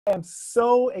am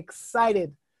so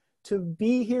excited to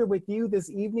be here with you this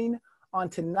evening on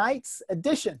tonight's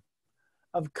edition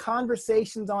of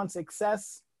Conversations on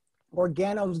Success,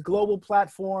 Organo's global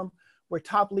platform where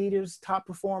top leaders, top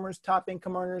performers, top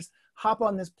income earners hop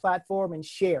on this platform and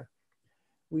share.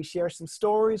 We share some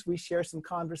stories, we share some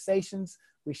conversations,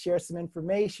 we share some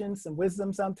information, some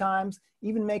wisdom sometimes,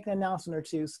 even make an announcement or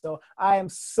two. So I am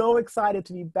so excited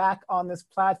to be back on this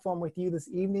platform with you this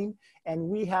evening. And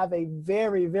we have a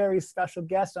very, very special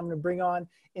guest I'm going to bring on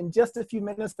in just a few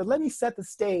minutes. But let me set the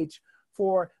stage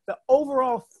for the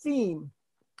overall theme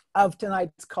of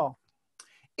tonight's call.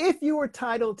 If you were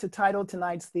titled to title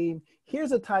tonight's theme,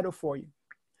 here's a title for you.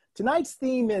 Tonight's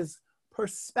theme is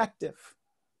perspective.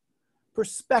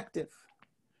 Perspective.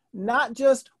 Not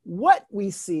just what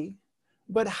we see,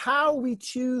 but how we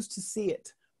choose to see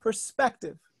it.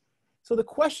 Perspective. So the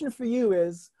question for you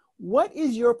is, what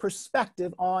is your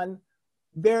perspective on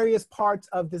various parts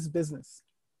of this business?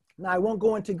 Now, I won't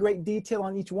go into great detail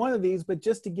on each one of these, but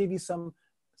just to give you some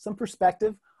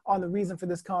perspective on the reason for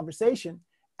this conversation.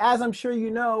 As I'm sure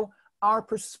you know, our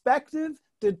perspective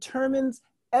determines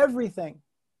everything.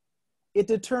 It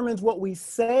determines what we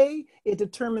say. It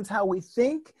determines how we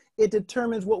think. It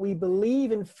determines what we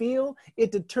believe and feel.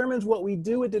 It determines what we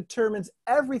do. It determines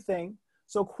everything.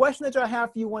 So question that I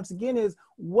have for you once again is,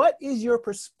 what is your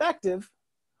perspective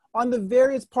on the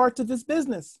various parts of this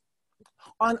business?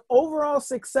 On overall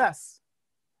success.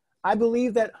 I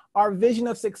believe that our vision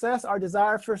of success, our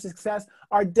desire for success,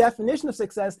 our definition of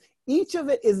success, each of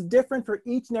it is different for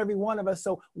each and every one of us.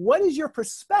 So what is your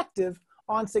perspective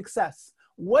on success?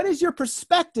 What is your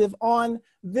perspective on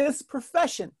this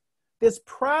profession, this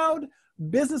proud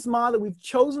business model that we've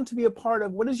chosen to be a part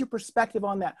of? What is your perspective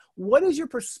on that? What is your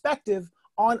perspective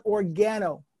on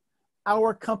Organo,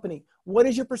 our company? What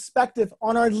is your perspective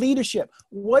on our leadership?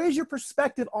 What is your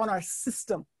perspective on our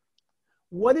system?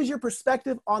 What is your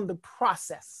perspective on the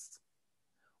process?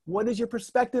 What is your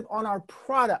perspective on our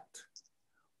product?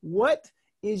 What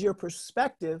is your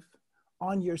perspective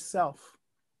on yourself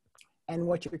and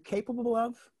what you're capable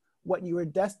of, what you are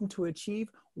destined to achieve?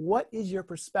 What is your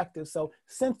perspective? So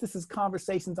since this is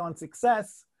Conversations on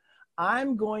Success,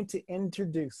 I'm going to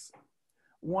introduce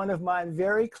one of my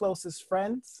very closest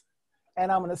friends,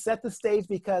 and I'm going to set the stage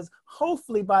because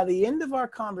hopefully by the end of our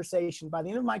conversation, by the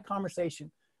end of my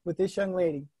conversation with this young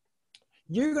lady,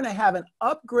 you're going to have an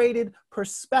upgraded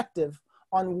perspective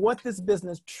on what this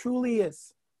business truly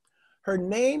is. Her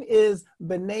name is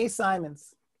Benet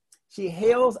Simonds. She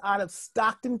hails out of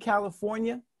Stockton,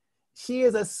 California. She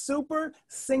is a super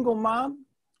single mom.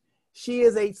 She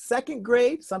is a second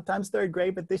grade, sometimes third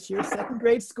grade, but this year, second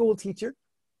grade school teacher.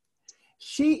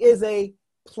 She is a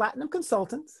platinum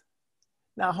consultant.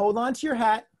 Now hold on to your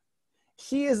hat.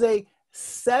 She is a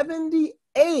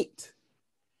 78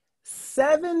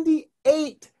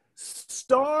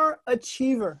 star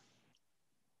achiever.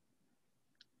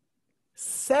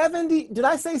 70, did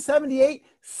I say 78?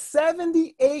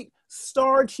 78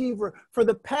 star achiever for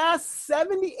the past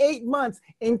 78 months,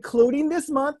 including this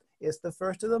month. It's the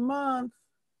first of the month.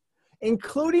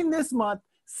 Including this month,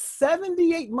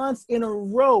 78 months in a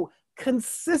row,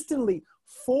 consistently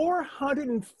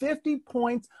 450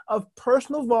 points of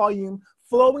personal volume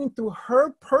flowing through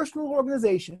her personal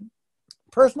organization,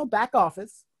 personal back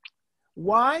office.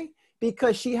 Why?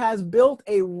 Because she has built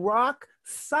a rock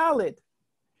solid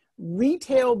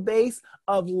retail base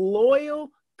of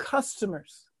loyal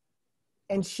customers.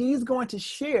 And she's going to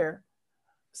share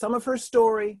some of her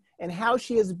story and how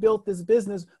she has built this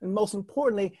business, and most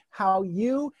importantly, how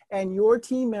you and your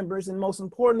team members, and most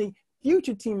importantly,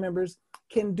 future team members,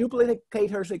 can duplicate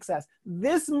her success.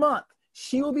 This month,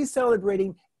 she will be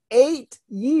celebrating 8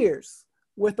 years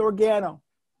with Organo.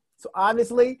 So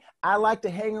obviously, I like to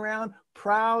hang around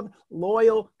proud,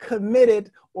 loyal,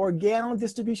 committed Organo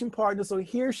distribution partners. So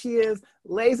here she is.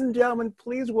 Ladies and gentlemen,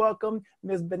 please welcome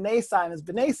Ms. Benet Simonds.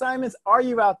 Benet Simonds, are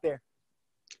you out there?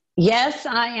 Yes,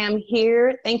 I am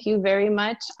here. Thank you very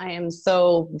much. I am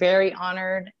so very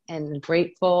honored and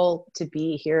grateful to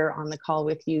be here on the call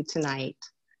with you tonight.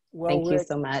 Well, thank you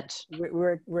so much.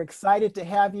 We're excited to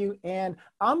have you. And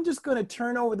I'm just going to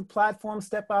turn over the platform,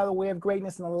 step out of the way of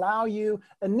greatness, and allow you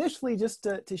initially just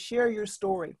to share your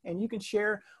story. And you can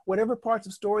share whatever parts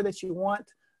of story that you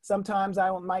want. Sometimes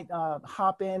I might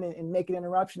hop in and make an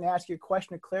interruption, ask you a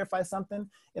question or clarify something.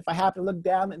 If I happen to look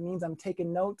down, that means I'm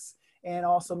taking notes, and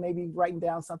also maybe writing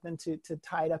down something to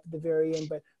tie it up at the very end.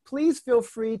 But please feel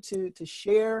free to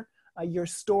share your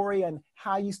story and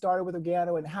how you started with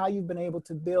Organo and how you've been able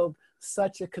to build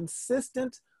such a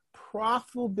consistent,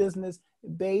 profitable business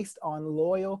based on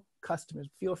loyal customers.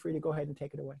 Feel free to go ahead and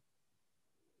take it away.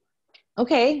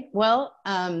 Okay, well,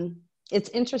 it's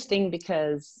interesting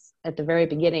because at the very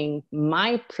beginning,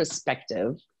 my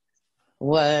perspective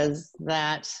was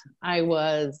that I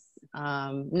was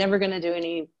never going to do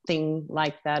anything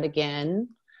like that again.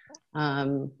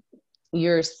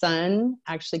 Your son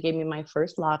actually gave me my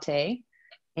first latte,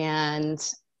 and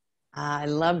I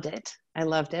loved it. I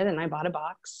loved it, and I bought a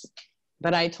box.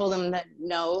 But I told him that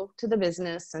no to the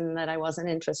business and that I wasn't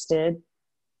interested.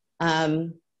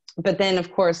 But then,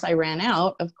 of course, I ran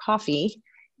out of coffee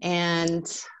and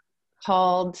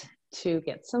called to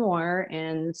get some more,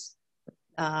 and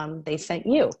they sent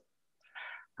you.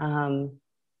 And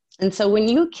so when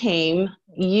you came,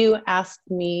 you asked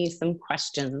me some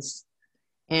questions,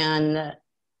 and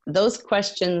those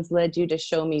questions led you to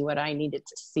show me what I needed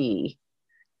to see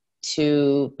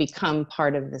to become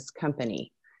part of this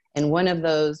company. And one of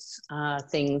those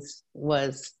things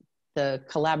was the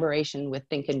collaboration with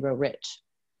Think and Grow Rich.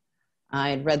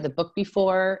 I had read the book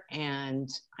before, and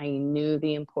I knew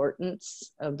the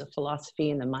importance of the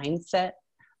philosophy and the mindset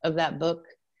of that book,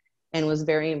 and was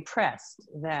very impressed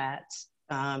that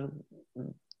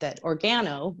that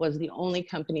Organo was the only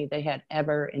company they had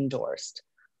ever endorsed.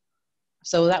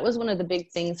 So that was one of the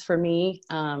big things for me.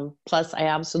 Plus, I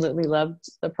absolutely loved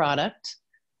the product,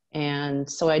 and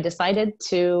so I decided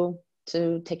to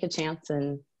take a chance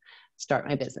and start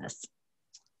my business.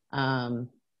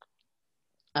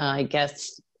 I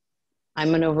guess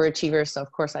I'm an overachiever, so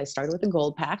of course I started with a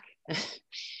gold pack.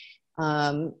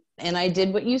 And I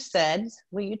did what you said,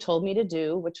 what you told me to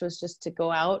do, which was just to go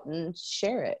out and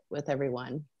share it with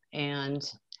everyone. And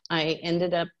I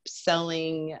ended up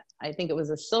selling, I think it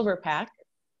was a silver pack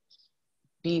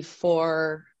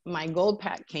before my gold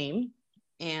pack came.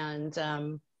 And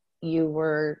you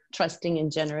were trusting and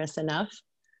generous enough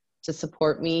to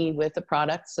support me with the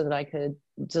product so that I could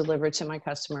deliver to my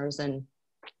customers and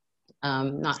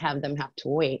not have them have to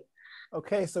wait.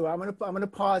 Okay, so I'm gonna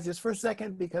pause just for a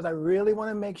second because I really want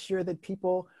to make sure that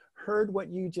people heard what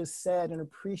you just said and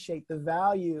appreciate the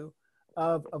value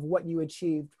of what you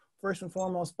achieved. First and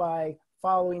foremost, by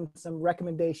following some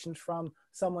recommendations from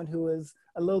someone who is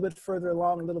a little bit further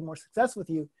along, a little more success with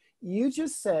you. You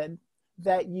just said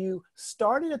that you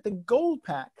started at the gold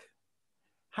pack.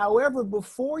 However,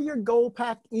 before your gold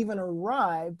pack even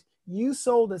arrived, you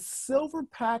sold a silver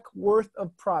pack worth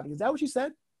of product. Is that what you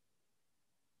said?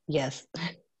 Yes.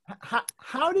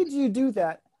 How did you do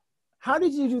that? How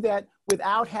did you do that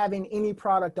without having any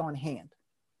product on hand?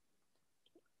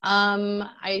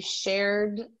 I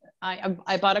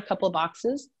bought a couple of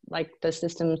boxes, like the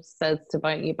system says to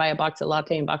buy a box of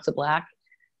latte and box of black.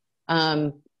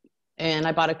 And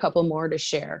I bought a couple more to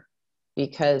share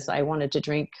because I wanted to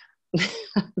drink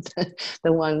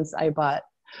the ones I bought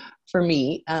for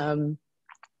me.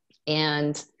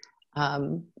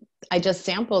 I just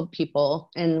sampled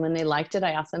people, and when they liked it,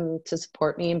 I asked them to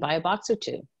support me and buy a box or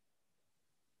two.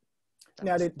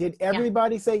 Now, did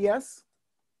everybody say yes?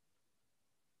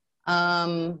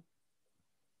 Probably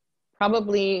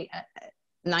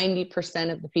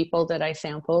 90% of the people that I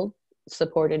sampled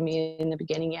supported me in the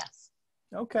beginning, yes.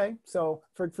 Okay, so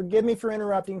forgive me for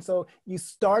interrupting. So you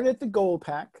started at the gold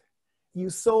pack. You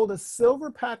sold a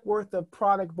silver pack worth of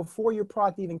product before your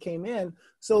product even came in.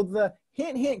 So the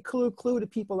hint, clue to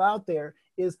people out there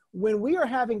is when we are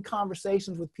having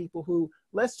conversations with people who,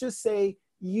 let's just say,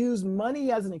 use money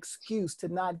as an excuse to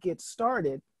not get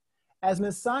started, as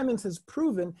Ms. Simonds has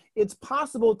proven, it's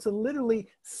possible to literally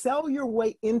sell your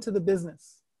way into the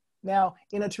business. Now,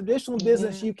 in a traditional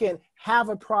business, you can have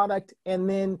a product and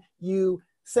then you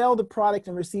sell the product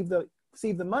and receive the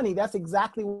money. That's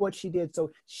exactly what she did.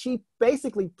 So she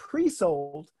basically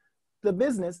pre-sold the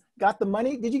business, got the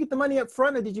money. Did you get the money up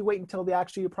front, or did you wait until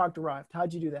your product arrived?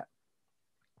 How'd you do that?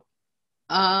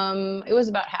 It was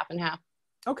about half and half.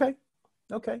 Okay.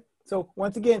 So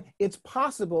once again, it's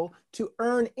possible to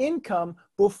earn income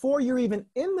before you're even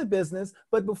in the business,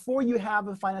 but before you have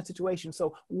a finance situation.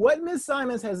 So what Ms.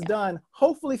 Simonds has done,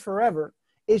 hopefully forever,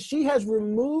 is she has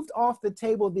removed off the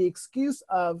table the excuse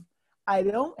of, I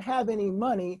don't have any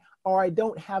money, or I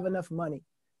don't have enough money.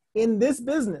 In this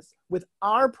business, with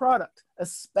our product,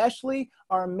 especially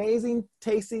our amazing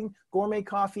tasting gourmet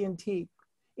coffee and tea,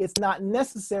 it's not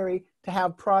necessary to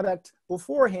have product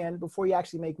beforehand before you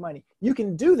actually make money. You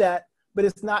can do that, but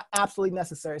it's not absolutely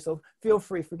necessary. So feel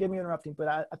free, forgive me interrupting, but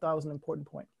I thought it was an important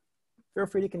point. Feel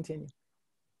free to continue.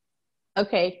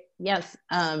 Okay, yes.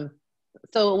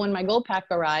 So when my gold pack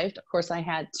arrived, of course, I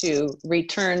had to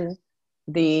return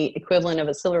the equivalent of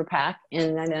a silver pack,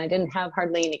 and I didn't have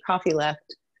hardly any coffee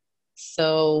left.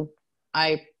 So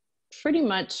I pretty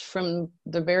much from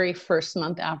the very first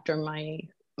month after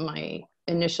my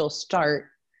initial start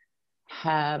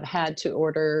have had to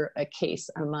order a case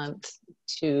a month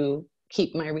to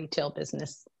keep my retail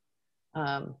business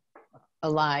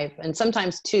alive, and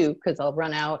sometimes two, because I'll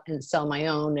run out and sell my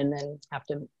own and then have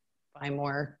to buy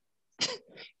more.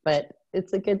 But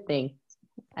it's a good thing.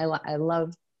 I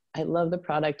love the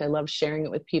product. I love sharing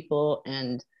it with people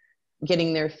and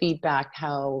getting their feedback,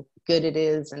 how good it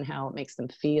is and how it makes them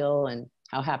feel and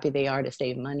how happy they are to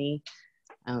save money.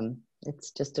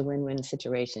 It's just a win-win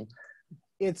situation.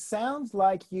 It sounds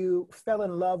like you fell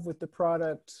in love with the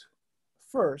product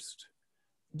first.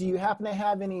 Do you happen to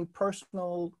have any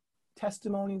personal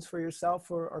testimonies for yourself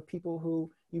or people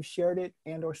who you've shared it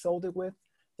and or sold it with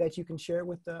that you can share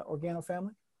with the Organo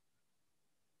family?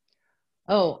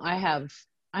 Oh, I have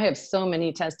so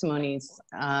many testimonies,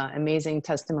 amazing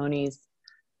testimonies.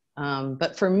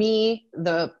 But for me,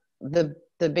 the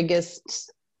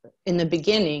biggest, in the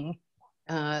beginning,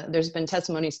 there's been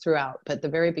testimonies throughout, but the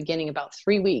very beginning, about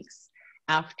 3 weeks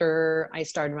after I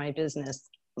started my business,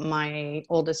 my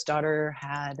oldest daughter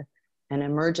had an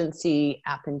emergency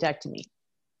appendectomy,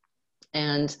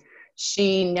 and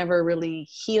she never really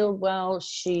healed well.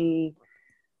 She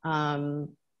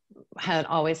had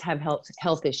always had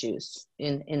health issues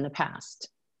in the past.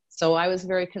 So I was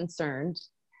very concerned.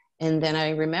 And then I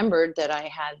remembered that I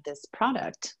had this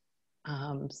product.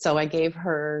 So I gave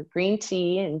her green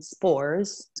tea and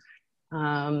spores.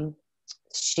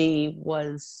 She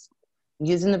was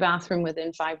using the bathroom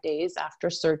within 5 days after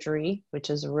surgery,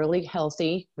 which is really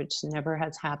healthy, which never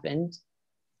has happened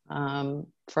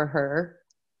for her.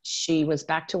 She was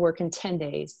back to work in 10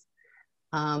 days.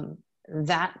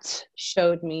 That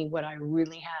showed me what I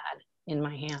really had in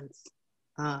my hands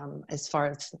as far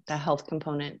as the health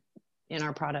component in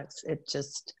our products.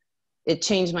 It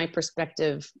changed my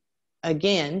perspective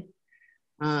again,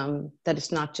 that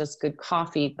it's not just good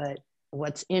coffee, but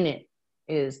what's in it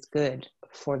is good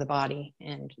for the body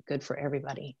and good for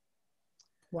everybody.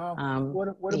 Wow.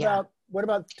 Yeah. What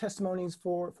about testimonies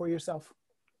for yourself?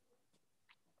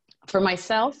 For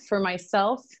myself,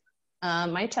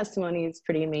 my testimony is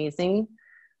pretty amazing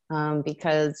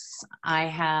because I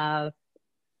have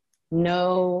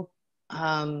no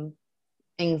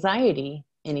anxiety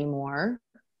anymore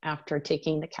after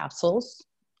taking the capsules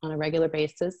on a regular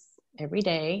basis every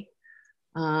day,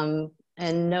 and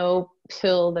no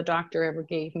pill the doctor ever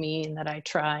gave me and that I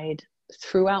tried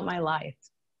throughout my life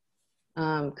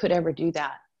could ever do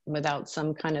that without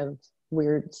some kind of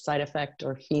weird side effect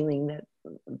or feeling that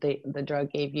the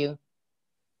drug gave you.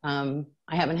 I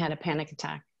haven't had a panic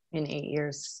attack in 8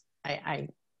 years. I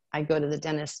go to the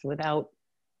dentist without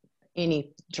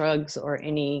any drugs or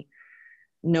any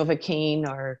Novocaine,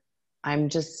 or I'm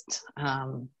just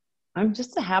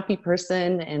a happy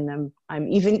person, and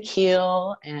I'm even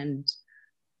keel, and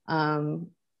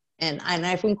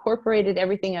I've incorporated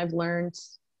everything I've learned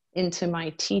into my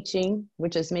teaching,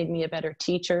 which has made me a better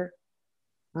teacher,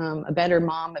 a better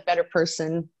mom, a better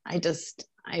person. I just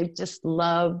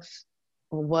love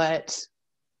what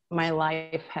my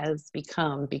life has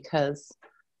become because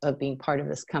of being part of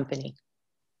this company.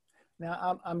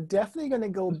 Now, I'm definitely going to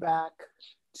go back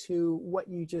to what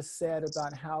you just said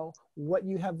about how what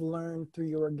you have learned through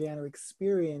your Organo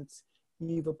experience,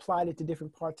 you've applied it to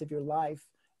different parts of your life,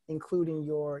 including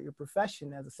your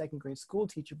profession as a second grade school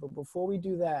teacher. But before we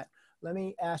do that, let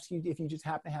me ask you if you just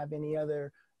happen to have any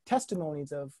other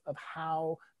testimonies of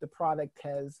how the product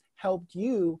has helped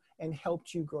you and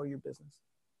helped you grow your business.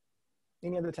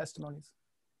 Any other testimonies?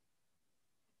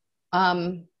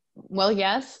 Well,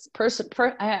 yes.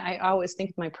 I always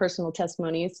think of my personal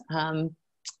testimonies.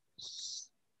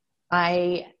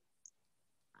 I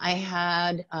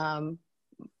had,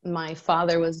 my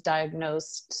father was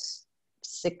diagnosed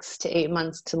 6 to 8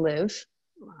 months to live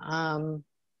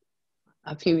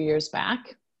a few years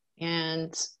back.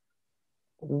 And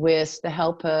with the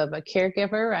help of a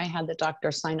caregiver, I had the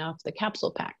doctor sign off the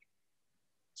capsule pack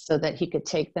so that he could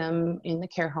take them in the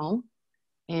care home.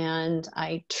 And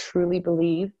I truly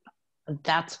believe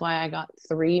that's why I got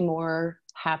 3 more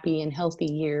happy and healthy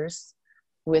years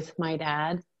with my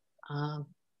dad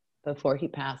before he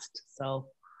passed. So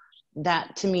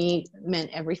that to me meant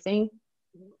everything,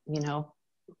 you know.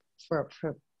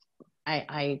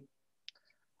 I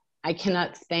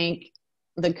cannot thank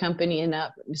the company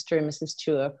enough, Mr. and Mrs.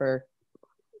 Chua, for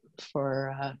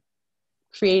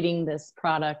creating this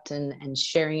product and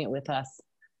sharing it with us,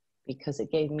 because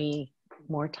it gave me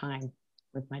more time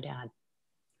with my dad.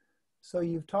 So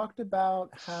you've talked about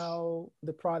how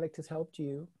the product has helped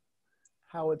you,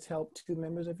 how it's helped 2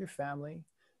 members of your family.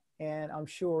 And I'm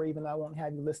sure, even though I won't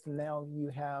have you list them now, you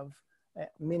have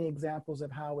many examples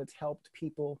of how it's helped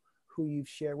people who you've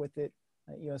shared with it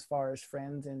as far as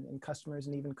friends and customers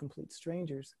and even complete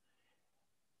strangers.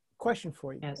 Question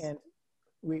for you. Yes. And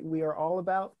we are all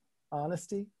about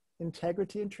honesty,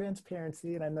 integrity, and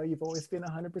transparency. And I know you've always been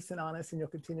 100% honest and you'll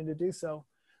continue to do so.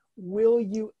 Will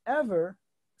you ever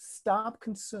stop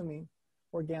consuming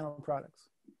organo products?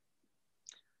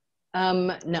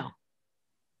 No,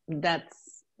 that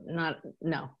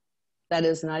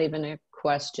is not even a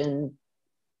question.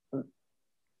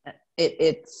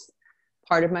 It's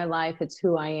part of my life. It's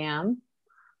who I am.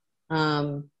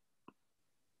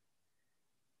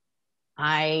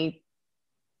 I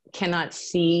cannot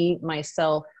see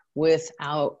myself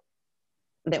without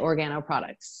the organo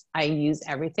products. I use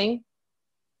everything.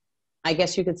 I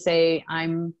guess you could say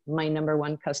I'm my number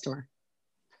one customer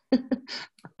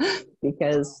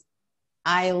because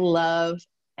I love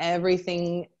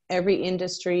everything, every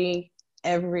industry,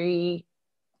 every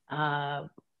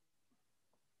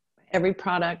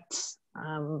product,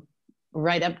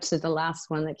 right up to the last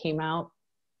one that came out,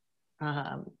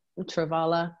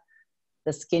 Travala,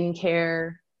 the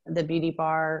skincare, the beauty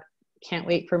bar. Can't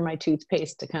wait for my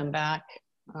toothpaste to come back.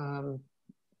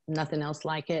 Nothing else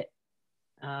like it.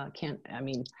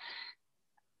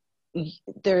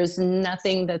 There's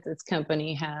nothing that this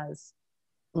company has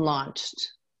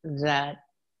launched that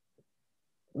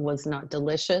was not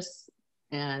delicious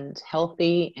and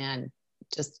healthy and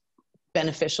just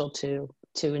beneficial to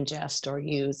ingest or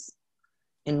use,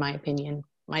 in my opinion,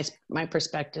 my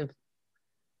perspective.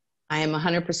 I am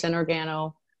 100%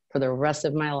 organo for the rest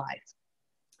of my life.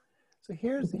 So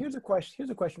here's a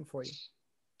question for you.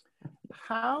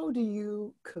 How do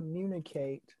you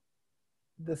communicate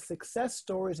the success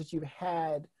stories that you've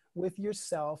had with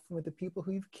yourself, with the people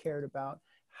who you've cared about?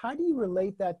 How do you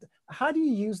relate that? How do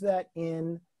you use that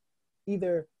in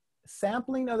either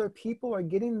sampling other people or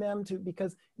getting them to,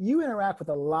 because you interact with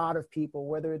a lot of people,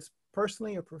 whether it's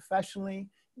personally or professionally,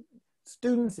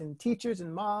 students and teachers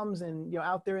and moms and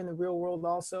out there in the real world,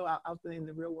 also out there in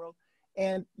the real world.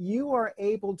 And you are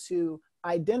able to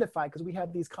identify, because we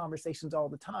have these conversations all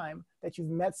the time, that you've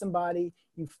met somebody,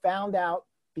 you found out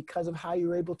because of how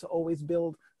you're able to always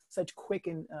build such quick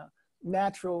and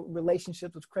natural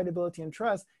relationships with credibility and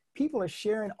trust. People are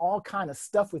sharing all kind of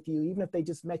stuff with you, even if they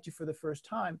just met you for the first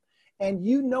time. And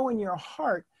you know in your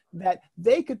heart that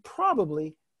they could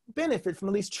probably benefit from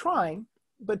at least trying,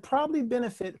 but probably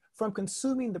benefit from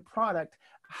consuming the product.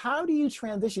 How do you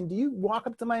transition? Do you walk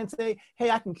up to somebody and say,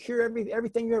 hey, I can cure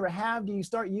everything you ever have? Do you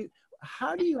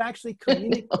how do you actually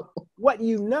communicate what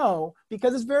you know?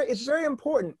 Because it's very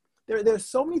important. There's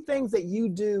so many things that you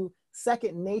do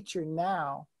second nature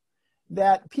now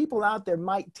that people out there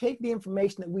might take the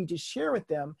information that we just share with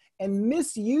them and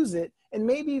misuse it and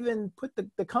maybe even put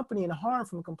the company in harm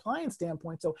from a compliance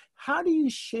standpoint. So how do you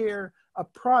share a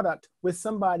product with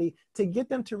somebody to get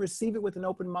them to receive it with an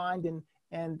open mind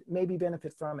and maybe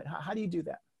benefit from it? How do you do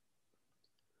that?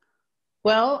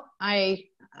 Well, I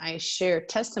share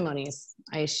testimonies.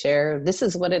 I share, this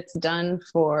is what it's done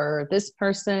for this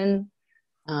person.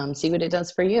 See what it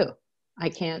does for you. I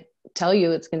can't tell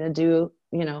you it's going to do,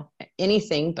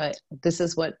 anything, but this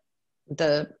is what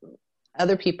the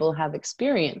other people have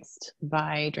experienced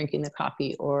by drinking the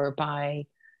coffee or by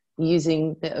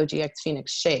using the OGX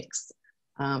Phoenix shakes.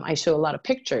 I show a lot of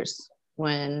pictures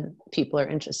when people are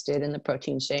interested in the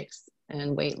protein shakes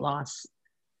and weight loss,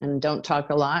 and don't talk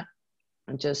a lot.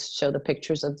 I just show the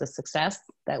pictures of the success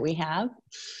that we have.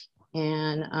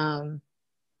 And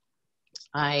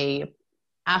I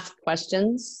ask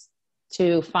questions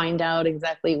to find out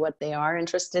exactly what they are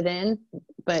interested in.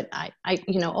 But I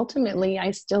ultimately,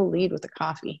 I still lead with the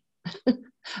coffee.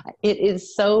 It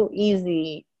is so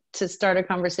easy to start a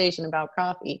conversation about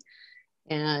coffee.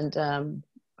 And,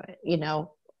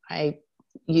 I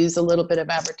use a little bit of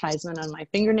advertisement on my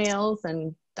fingernails,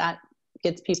 and that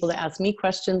gets people to ask me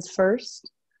questions first.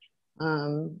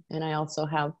 And I also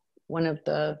have one of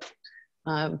the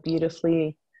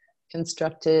beautifully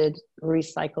constructed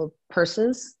recycled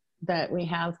purses that we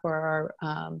have for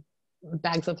our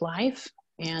bags of life.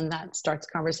 And that starts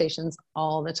conversations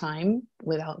all the time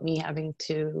without me having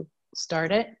to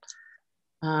start it.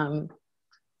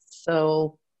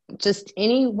 So just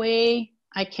any way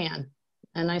I can.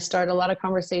 And I start a lot of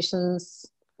conversations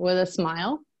with a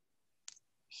smile.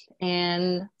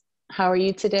 And how are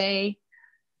you today?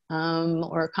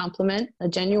 Or a compliment, a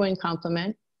genuine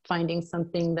compliment, finding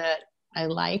something that I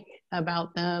like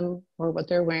about them or what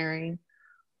they're wearing.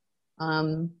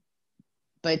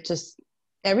 But just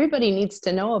everybody needs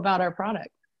to know about our product.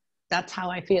 That's how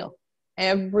I feel.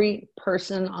 Every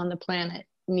person on the planet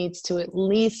needs to at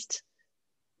least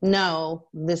know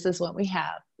this is what we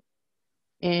have.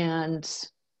 And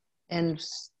and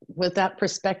with that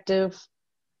perspective,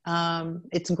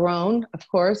 it's grown, of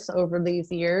course, over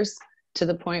these years to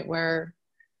the point where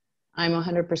I'm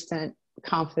 100%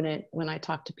 confident when I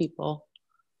talk to people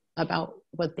about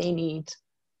what they need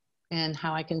and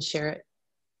how I can share it.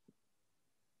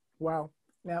 Wow.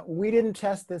 Now, we didn't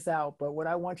test this out, but what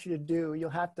I want you to do, you'll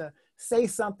have to say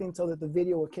something so that the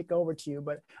video will kick over to you,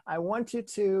 but I want you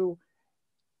to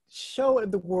show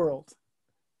the world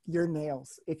your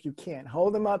nails if you can.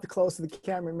 Hold them up close to the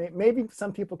camera. Maybe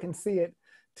some people can see it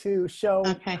to show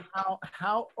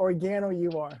how organo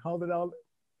you are. Hold it all.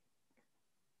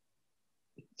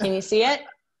 Can you see it?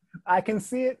 I can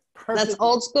see it perfectly. That's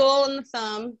old school on the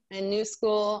thumb and new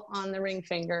school on the ring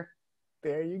finger.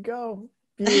 There you go.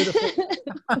 Beautiful.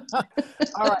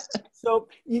 All right. So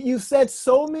you said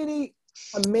so many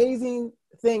amazing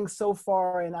things so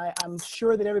far, and I'm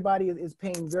sure that everybody is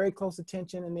paying very close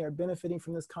attention and they are benefiting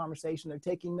from this conversation. They're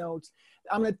taking notes.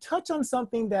 I'm going to touch on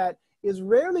something that is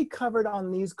rarely covered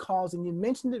on these calls, and you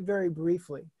mentioned it very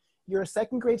briefly. You're a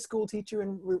second grade school teacher,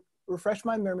 and refresh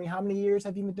my memory, how many years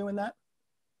have you been doing that?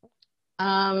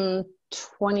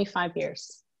 25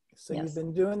 years. So yes. You've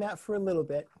been doing that for a little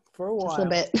bit, for a while. Just a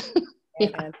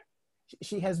bit. And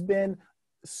she has been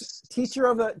teacher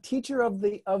of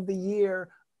the year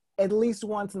at least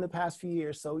once in the past few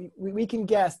years. So we can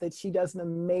guess that she does an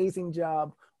amazing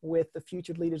job with the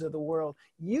future leaders of the world.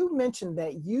 You mentioned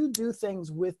that you do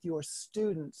things with your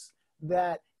students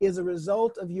that is a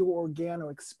result of your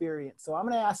organo experience. So I'm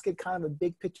going to ask it kind of a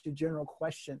big picture general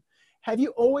question. Have you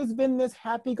always been this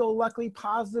happy-go-lucky,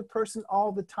 positive person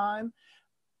all the time?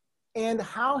 And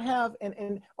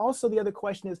and also the other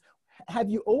question is, have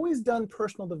you always done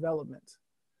personal development?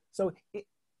 So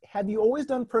have you always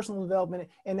done personal development,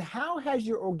 and how has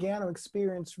your organo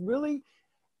experience really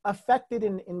affected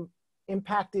and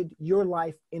impacted your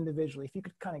life individually? If you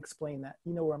could kind of explain that,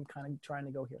 you know where I'm kind of trying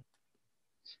to go here.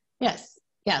 Yes.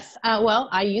 Well,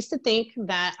 I used to think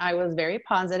that I was very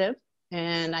positive,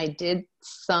 and I did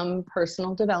some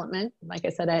personal development. Like I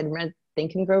said, I had read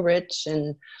Think and Grow Rich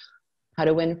and How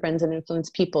to Win Friends and Influence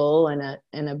People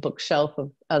and a bookshelf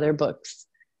of other books.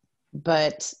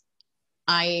 But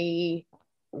I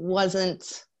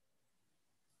wasn't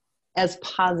as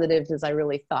positive as I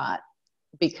really thought,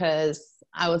 because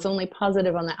I was only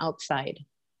positive on the outside.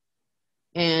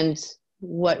 And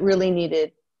what really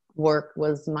needed work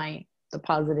was the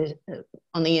positive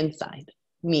on the inside,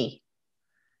 me.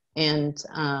 And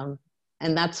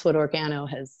that's what organo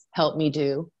has helped me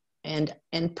do. And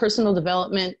personal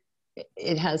development,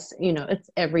 it has, it's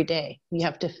every day. You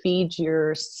have to feed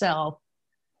yourself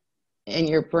and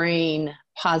your brain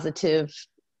positive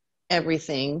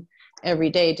everything every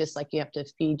day, just like you have to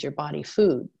feed your body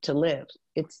food to live.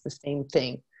 It's the same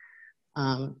thing.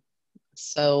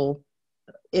 So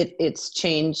it's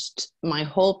changed my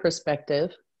whole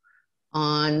perspective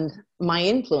on my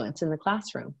influence in the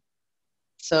classroom.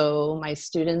 So my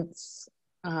students,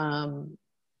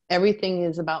 everything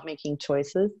is about making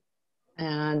choices,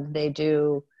 and they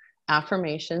do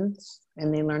affirmations,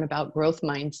 and they learn about growth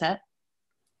mindset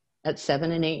at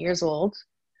 7 and 8 years old,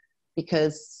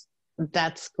 because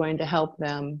that's going to help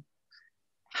them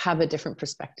have a different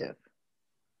perspective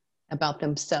about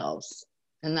themselves.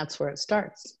 And that's where it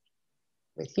starts,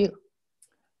 with you.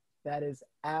 That is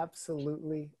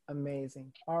absolutely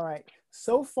amazing. All right.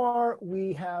 So far,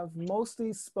 we have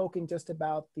mostly spoken just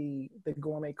about the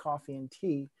gourmet coffee and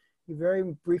tea. You very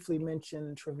briefly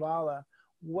mentioned Travala.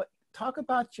 Talk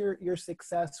about your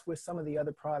success with some of the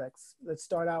other products. Let's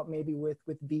start out maybe with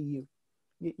BU.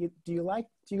 Do you like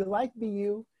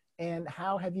BU, and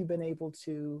how have you been able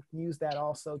to use that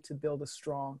also to build a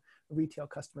strong retail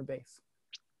customer base?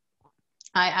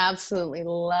 I absolutely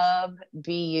love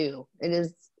BU. It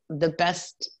is the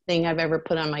best thing I've ever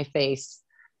put on my face.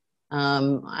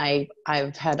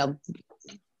 I've had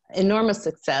enormous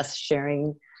success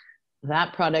sharing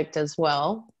that product as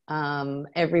well.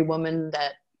 Every woman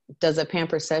that does a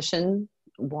pamper session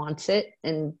wants it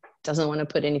and doesn't want to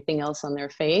put anything else on their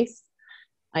face.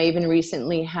 I even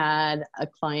recently had a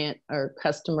client or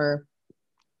customer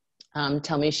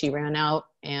tell me she ran out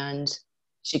and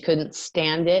she couldn't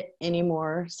stand it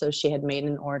anymore, so she had made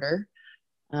an order,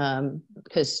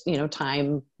 because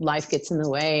life gets in the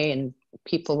way and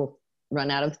people run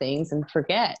out of things and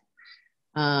forget.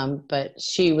 But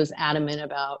she was adamant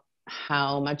about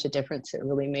how much a difference it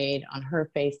really made on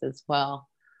her face as well.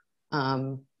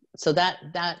 So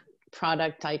that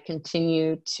product I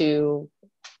continue to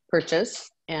purchase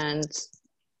and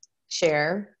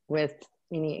share with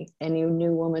any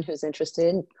new woman who's interested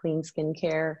in clean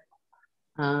skincare.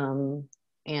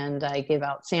 And I give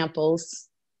out samples.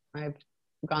 I've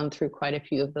gone through quite a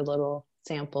few of the little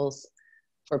samples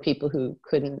for people who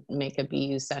couldn't make a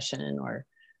BU session or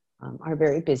are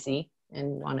very busy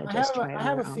and want to just try it on I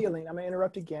have their a own. feeling, I'm going to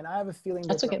interrupt again. I have a feeling that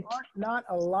That's okay. there are not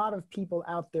a lot of people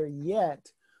out there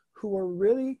yet who are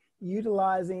really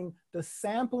utilizing the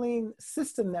sampling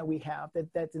system that we have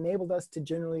that's enabled us to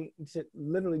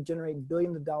literally generate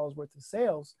billions of dollars worth of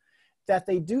sales, that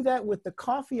they do that with the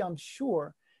coffee, I'm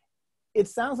sure. It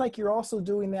sounds like you're also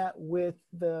doing that with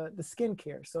the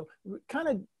skincare. So kind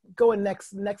of go a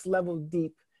next level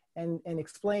deep and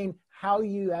explain how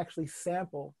you actually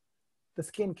sample the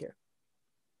skincare.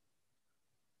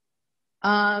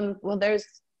 Well,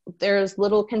 there's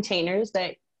little containers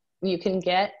that you can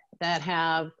get that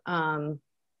have and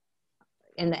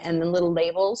the little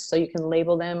labels, so you can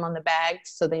label them on the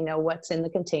bags so they know what's in the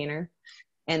container.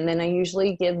 And then I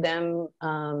usually give them,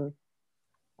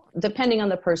 depending on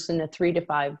the person, a 3 to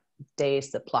 5 day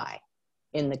supply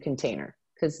in the container,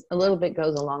 because a little bit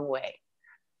goes a long way.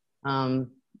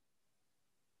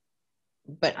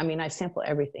 But I mean, I sample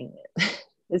everything.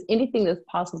 There's anything that's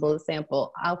possible to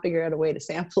sample, I'll figure out a way to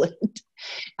sample it.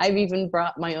 I've even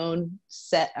brought my own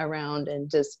set around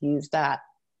and just used that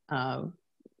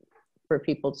for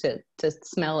people to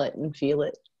smell it and feel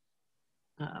it.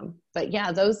 But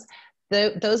yeah, those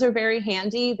are very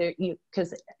handy.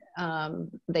 Because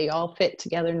they all fit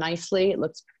together nicely. It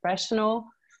looks professional.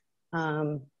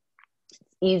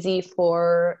 Easy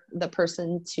for the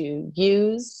person to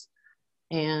use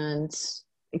and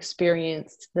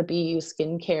experience the BU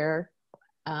skincare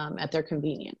at their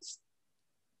convenience.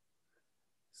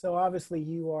 So obviously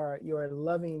you are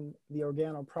loving the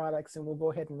Organo products, and we'll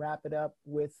go ahead and wrap it up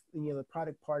with the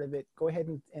product part of it. Go ahead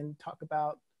and talk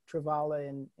about Travala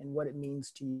and what it means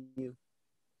to you,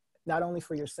 not only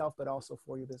for yourself, but also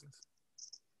for your business.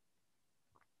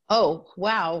 Oh,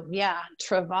 wow. Yeah.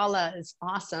 Travala is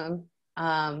awesome.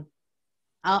 All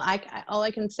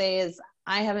I can say is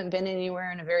I haven't been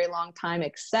anywhere in a very long time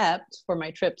except for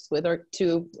my trips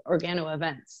to Organo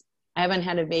events. I haven't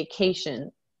had a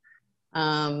vacation,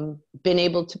 been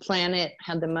able to plan it,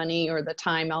 had the money or the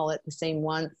time all at the same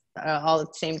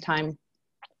time.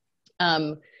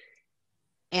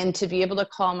 And to be able to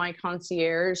call my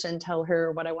concierge and tell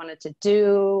her what I wanted to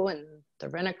do and the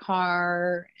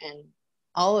rent-a-car and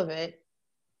all of it,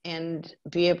 and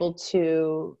be able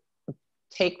to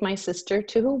take my sister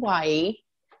to Hawaii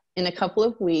in a couple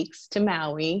of weeks to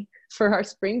Maui for our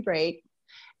spring break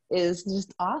is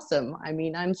just awesome. I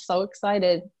mean, I'm so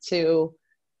excited to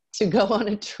go on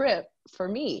a trip for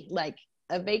me, like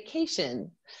a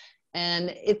vacation.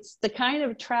 And it's the kind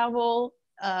of travel,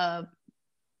 I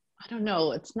don't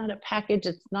know, it's not a package.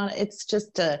 It's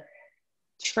just a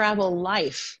travel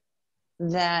life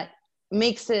that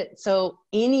makes it so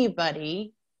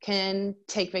anybody can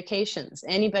take vacations.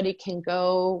 Anybody can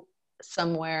go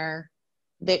somewhere.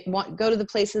 Go to the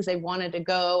places they wanted to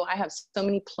go. I have so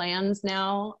many plans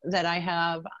now that I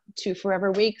have 2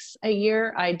 forever weeks a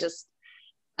year.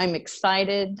 I'm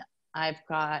excited. I've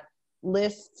got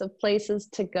lists of places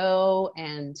to go,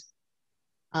 and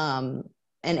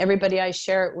everybody I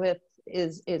share it with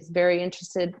is very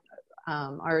interested.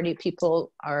 Already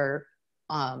people are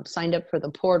signed up for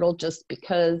the portal just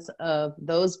because of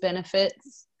those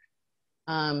benefits.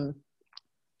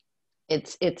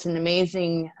 It's an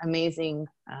amazing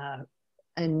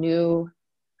a new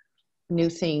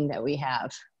thing that we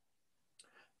have.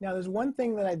 Now, there's one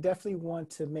thing that I definitely want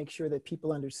to make sure that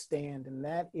people understand, and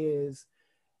that is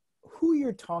who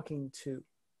you're talking to,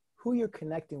 who you're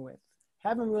connecting with.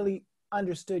 Haven't really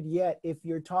understood yet if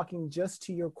you're talking just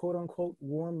to your quote unquote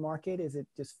warm market. Is it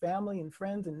just family and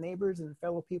friends and neighbors and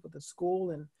fellow people at the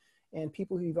school and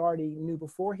people who you've already knew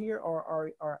before here? Or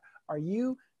are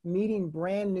you meeting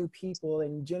brand new people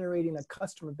and generating a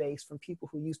customer base from people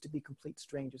who used to be complete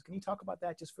strangers? Can you talk about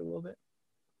that just for a little bit?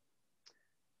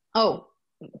 Oh,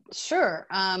 sure.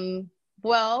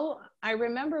 Well, I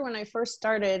remember when I first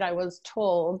started, I was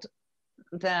told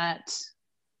that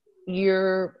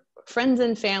your friends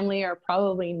and family are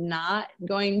probably not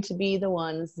going to be the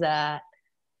ones that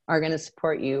are going to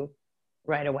support you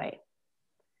right away.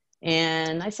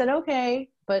 And I said, okay,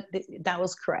 but that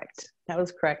was correct. That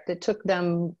was correct. It took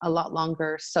them a lot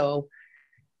longer. So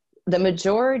the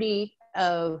majority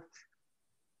of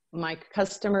my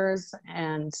customers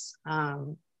and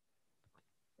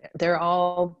they're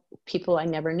all people I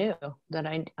never knew that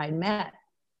I met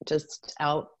just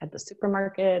out at the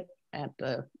supermarket, at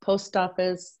the post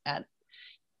office, at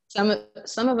some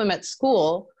of them at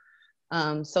school.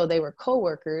 So they were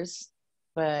coworkers,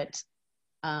 but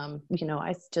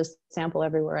I just sample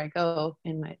everywhere I go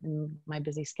in my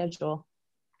busy schedule.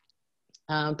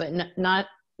 But not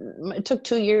it took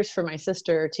 2 years for my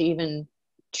sister to even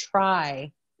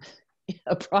try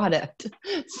a product.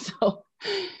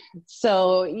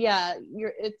 So yeah,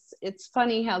 it's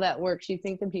funny how that works. You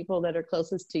think the people that are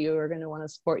closest to you are going to want to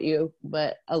support you,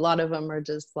 but a lot of them are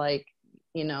just like,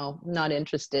 not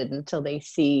interested until they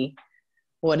see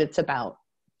what it's about.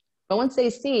 But once they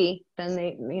see, then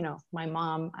they, my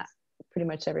mom, pretty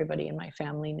much everybody in my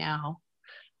family now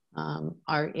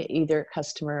are either a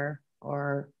customer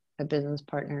or a business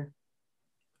partner.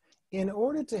 In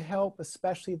order to help,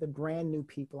 especially the brand new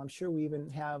people, I'm sure we even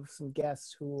have some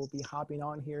guests who will be hopping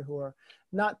on here who are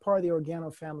not part of the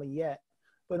Organo family yet,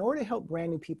 but in order to help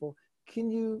brand new people,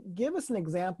 can you give us an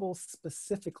example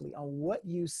specifically on what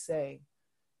you say,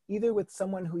 either with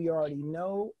someone who you already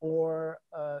know or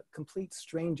a complete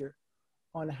stranger,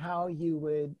 on how you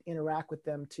would interact with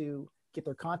them to get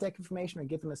their contact information or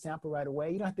get them a sample right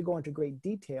away? You don't have to go into great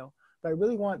detail, but I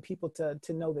really want people to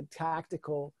know the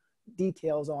tactical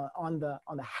details on the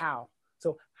how.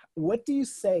 So what do you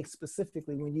say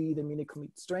specifically when you either meet a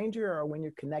complete stranger or when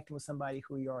you're connecting with somebody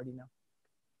who you already know?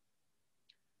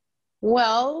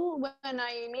 Well, when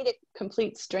I meet a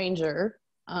complete stranger,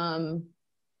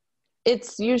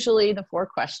 it's usually the 4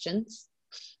 questions.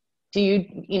 Do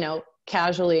you,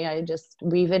 casually, I just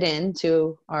weave it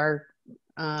into our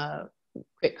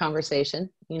quick conversation.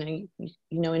 You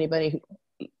know anybody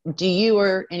do you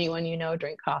or anyone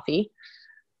drink coffee?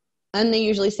 And they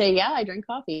usually say, yeah, I drink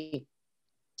coffee.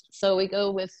 So we go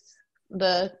with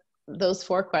those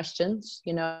 4 questions.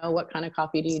 What kind of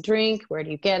coffee do you drink? Where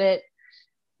do you get it?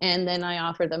 And then I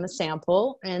offer them a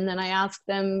sample, and then I ask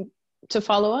them to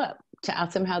follow up, to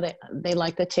ask them how they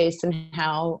like the taste and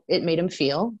how it made them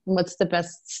feel. And what's the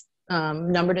best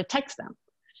number to text them?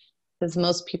 Because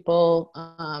most people,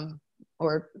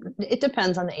 or it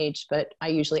depends on the age, but I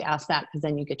usually ask that because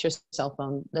then you get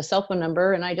the cell phone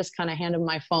number, and I just kind of hand them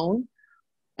my phone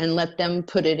and let them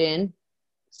put it in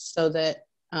so that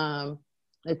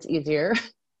it's easier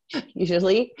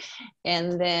usually.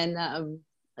 And then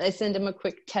I send them a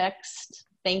quick text.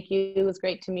 Thank you. It was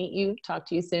great to meet you. Talk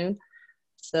to you soon.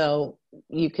 So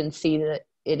you can see that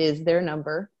it is their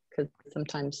number, because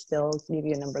sometimes they'll give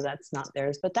you a number that's not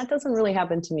theirs, but that doesn't really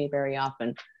happen to me very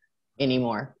often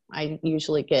anymore. I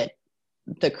usually get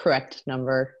the correct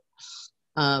number.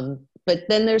 But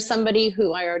then there's somebody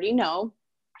who I already know,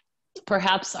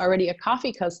 perhaps already a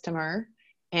coffee customer.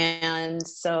 And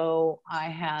so I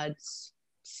had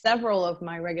several of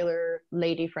my regular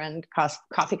lady friend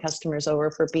coffee customers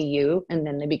over for BU, and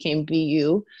then they became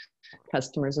BU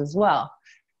customers as well.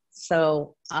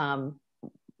 So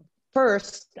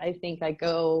first, I think I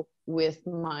go with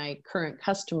my current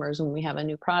customers when we have a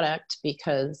new product,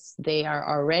 because they are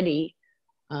already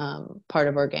part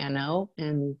of Organo,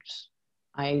 and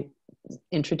I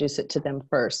introduce it to them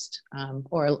first,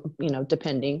 or,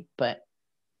 depending, but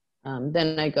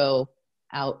then I go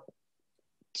out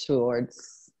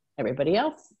towards everybody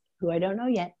else who I don't know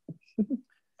yet.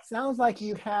 Sounds like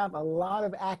you have a lot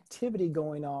of activity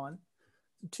going on.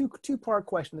 Two-part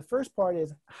question. The first part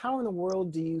is, how in the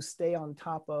world do you stay on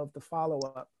top of the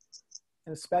follow-up?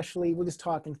 And especially, we're just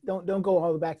talking, don't go all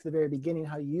the way back to the very beginning,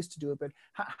 how you used to do it, but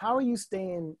how are you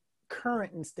staying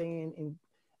current and staying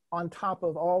on top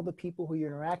of all the people who you're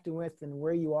interacting with and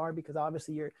where you are? Because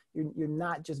obviously you're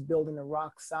not just building a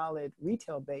rock solid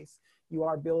retail base, you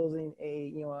are building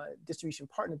a distribution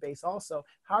partner base also.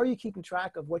 How are you keeping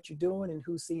track of what you're doing and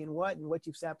who's seeing what and what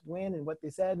you've sapped when and what they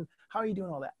said, and how are you doing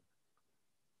all that?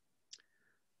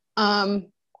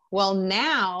 Well,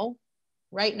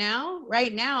 right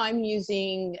now I'm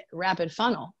using Rapid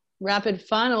Funnel. Rapid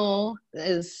Funnel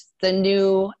is the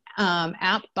new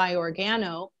app by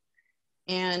Organo,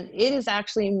 and it has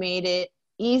actually made it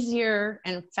easier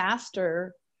and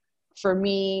faster for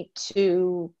me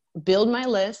to build my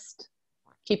list,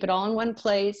 keep it all in one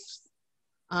place,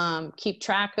 keep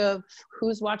track of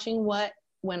who's watching what.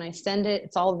 When I send it,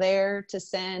 it's all there to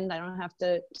send. I don't have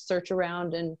to search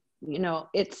around, and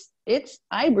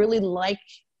I really like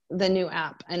the new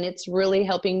app, and it's really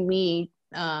helping me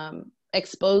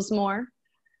expose more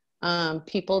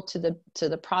people to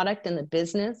the product and the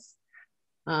business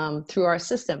through our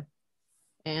system.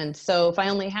 And so if I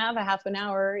only have a half an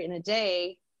hour in a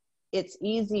day, it's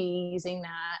easy using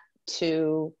that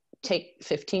to take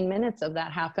 15 minutes of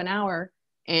that half an hour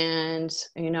and,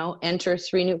 enter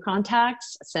 3 new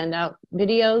contacts, send out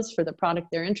videos for the product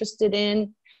they're interested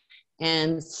in,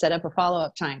 and set up a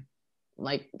follow-up time.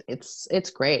 Like, it's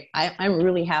great. I'm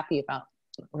really happy about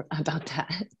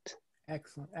that.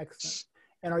 Excellent.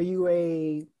 And are you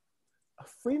a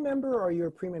free member or are you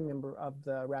a premium member of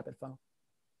the Rapid Funnel?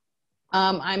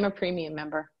 I'm a premium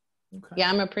member. Okay. Yeah,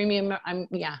 I'm a premium.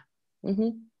 Yeah. Mm-hmm.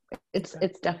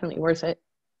 It's definitely worth it.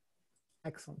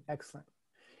 Excellent. Excellent.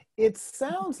 It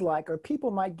sounds like, or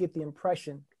people might get the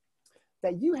impression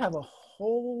that you have a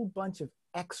whole bunch of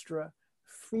extra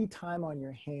free time on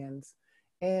your hands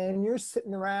and you're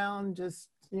sitting around just,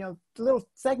 little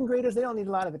second graders, they don't need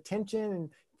a lot of attention, and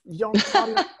you don't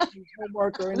probably don't have any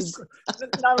homework or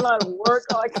not a lot of work,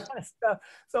 all that kind of stuff.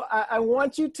 So I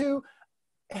want you to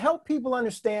help people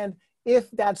understand if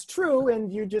that's true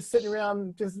and you're just sitting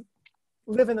around just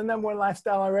living the number one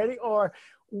lifestyle already, or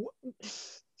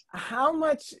how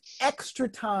much extra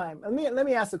time. Let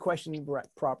me ask the question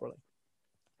properly.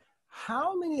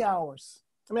 How many hours?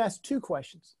 Let me ask two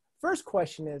questions. First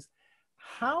question is,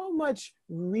 how much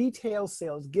retail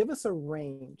sales? Give us a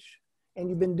range. And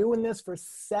you've been doing this for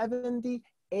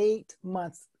 78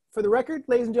 months. For the record,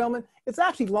 ladies and gentlemen, it's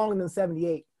actually longer than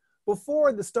 78.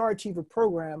 Before the Star Achiever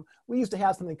program, we used to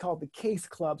have something called the Case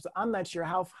Club. So I'm not sure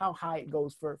how high it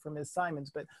goes for Ms.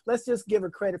 Simonds, but let's just give her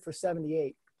credit for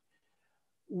 78.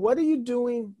 What are you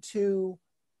doing to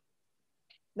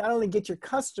not only get your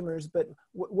customers, but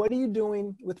what are you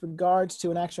doing with regards to,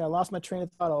 and actually I lost my train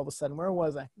of thought all of a sudden. Where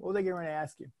was I? What was I getting ready to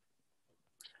ask you?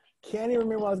 Can't even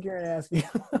remember what I was getting ready to ask you.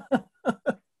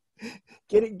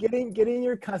 getting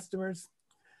your customers,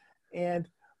 and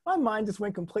my mind just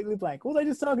went completely blank. What was I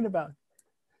just talking about?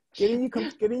 Getting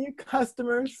your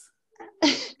customers.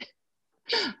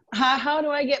 How do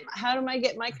I get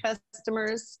my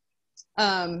customers?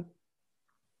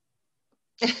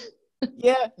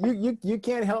 Yeah, you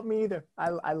can't help me either. I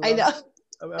love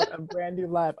a brand new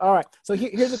life. All right, so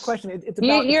here's a question. It's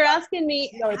about you're asking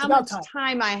me how much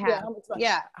time I have.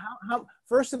 Yeah. How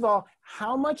first of all,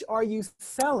 how much are you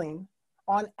selling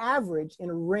on average in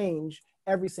a range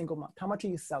every single month? How much are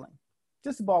you selling?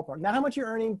 Just a ballpark. Not how much you're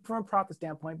earning from a profit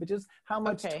standpoint, but just how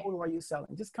much total are you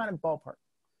selling? Just kind of ballpark.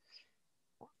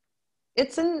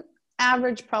 It's an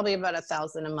average, probably about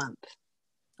 1,000 a month.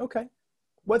 Okay.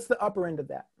 What's the upper end of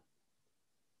that?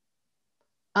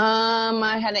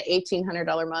 I had an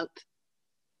 $1,800 month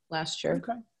last year.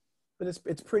 Okay, but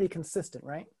it's pretty consistent,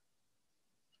 right?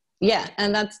 Yeah,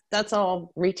 and that's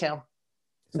all retail.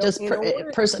 So just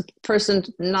person,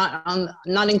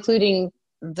 not including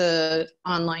the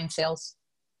online sales.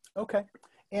 Okay,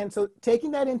 and so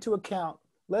taking that into account,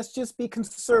 let's just be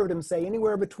conservative and say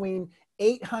anywhere between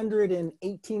 $800 and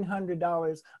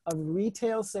 $1,800 of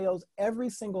retail sales every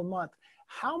single month.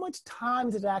 How much time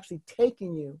is it actually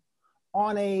taking you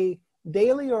on a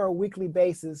daily or a weekly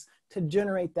basis to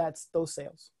generate those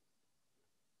sales?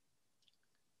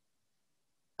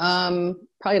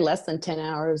 Probably less than 10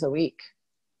 hours a week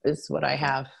is what I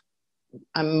have.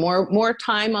 I'm more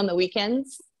time on the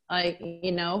weekends, but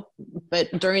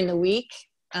during the week,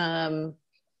 I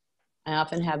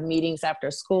often have meetings after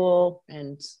school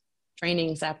and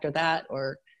trainings after that,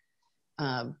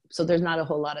 so there's not a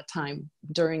whole lot of time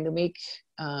during the week.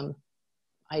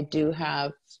 I do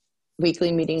have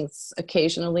weekly meetings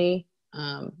occasionally,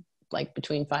 like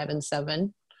between 5 and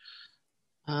 7.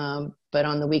 But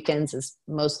on the weekends is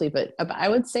mostly, but I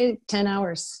would say 10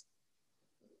 hours.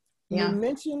 Yeah. You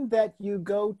mentioned that you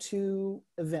go to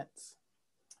events.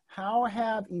 How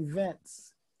have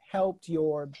events helped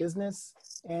your business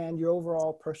and your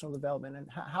overall personal development? And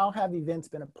how have events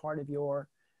been a part of your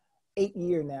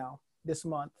 8-year now, this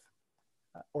month,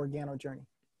 Organo journey?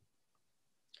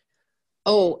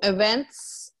 Oh,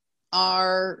 events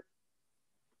are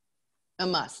a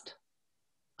must.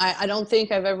 I don't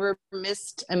think I've ever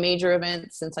missed a major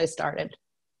event since I started.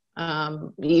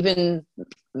 Even,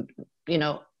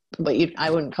 I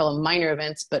wouldn't call them minor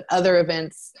events, but other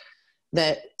events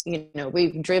that,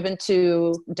 we've driven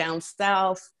to down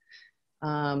south,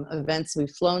 events we've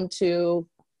flown to,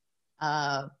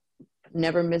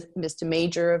 never missed a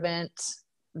major event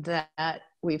that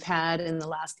we've had in the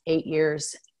last 8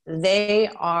 years. They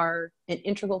are an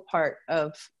integral part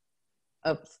of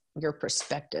your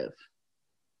perspective,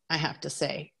 I have to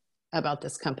say, about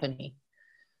this company.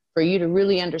 For you to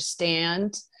really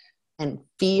understand and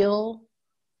feel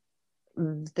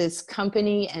this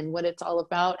company and what it's all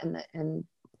about, and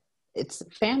it's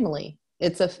family.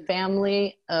 It's a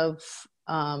family of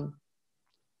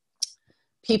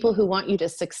people who want you to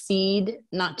succeed,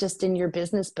 not just in your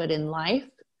business, but in life.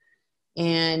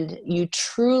 And you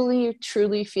truly,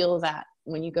 truly feel that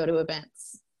when you go to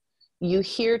events. You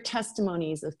hear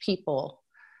testimonies of people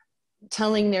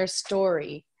telling their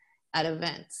story at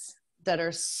events that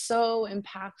are so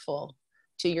impactful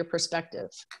to your perspective.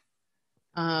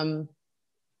 The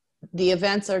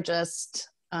events are just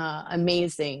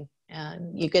amazing,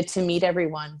 and you get to meet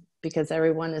everyone because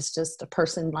everyone is just a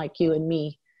person like you and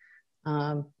me.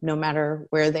 no matter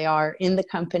where they are in the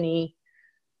company.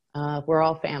 We're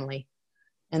all family,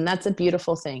 and that's a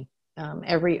beautiful thing.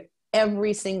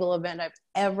 Every single event I've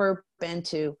ever been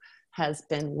to has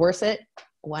been worth it,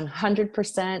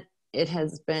 100%. It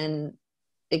has been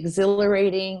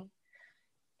exhilarating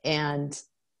and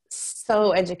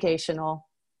so educational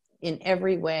in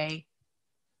every way,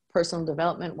 personal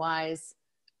development wise,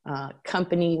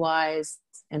 company wise,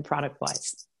 and product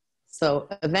wise. So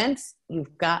events,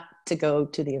 you've got to go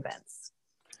to the events.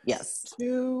 Yes.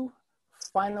 Two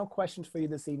final questions for you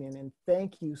this evening, and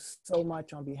thank you so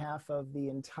much on behalf of the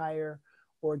entire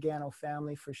Organo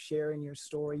family for sharing your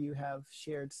story. You have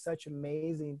shared such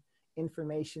amazing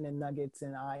information and nuggets,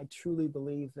 and I truly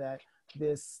believe that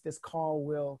this call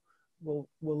will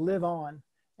live on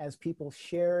as people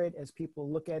share it, as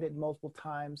people look at it multiple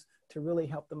times, to really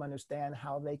help them understand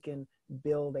how they can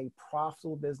build a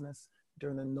profitable business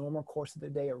during the normal course of the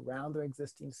day around their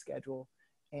existing schedule.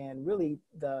 And really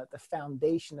the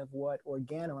foundation of what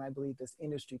Organo, and I believe this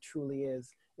industry truly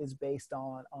is based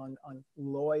on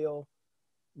loyal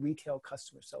retail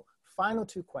customers. So final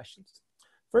two questions.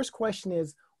 First question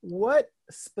is, what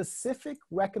specific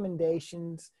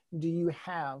recommendations do you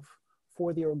have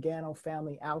for the Organo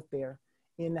family out there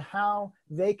in how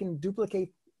they can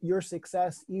duplicate your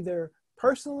success either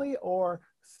personally or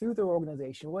through their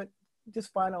organization? What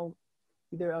just final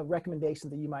either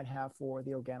recommendations that you might have for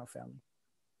the Organo family?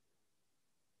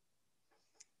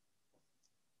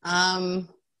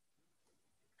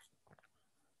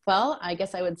 Well, I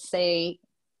guess I would say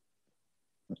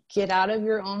get out of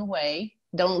your own way.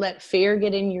 Don't let fear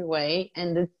get in your way,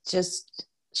 and just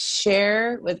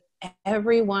share with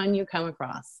everyone you come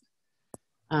across.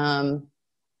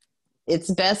 It's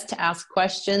best to ask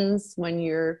questions when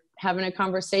you're having a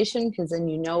conversation, because then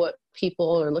you know what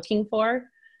people are looking for.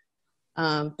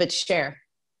 But share.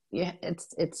 Yeah,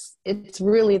 it's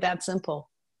really that simple.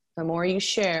 The more you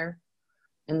share,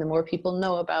 and the more people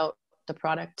know about the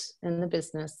product and the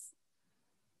business,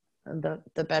 the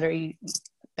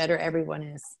better everyone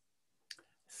is.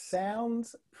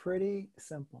 Sounds pretty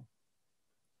simple.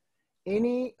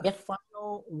 Any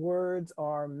final words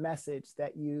or message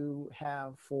that you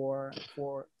have for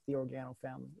the Organo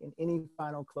family, and any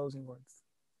final closing words?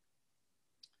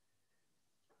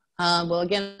 Well,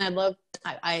 again,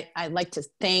 I'd like to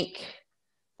thank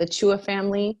the Chua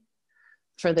family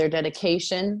for their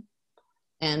dedication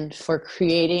and for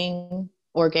creating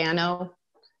Organo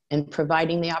and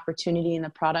providing the opportunity and the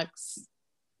products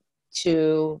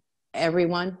to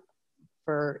everyone,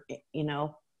 for, you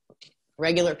know,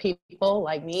 regular people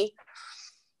like me.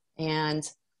 And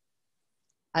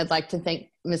I'd like to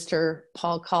thank Mr.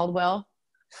 Paul Caldwell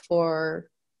for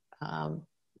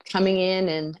coming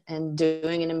in and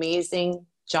doing an amazing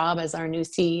job as our new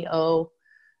CEO,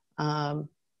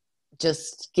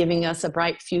 just giving us a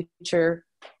bright future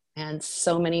and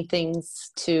so many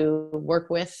things to work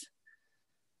with.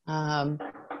 But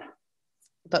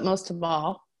most of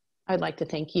all, I'd like to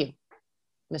thank you,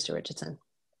 Mr. Richardson.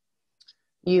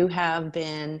 You have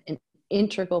been an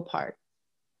integral part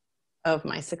of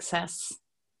my success,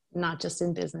 not just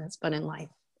in business, but in life,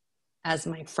 as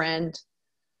my friend,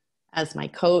 as my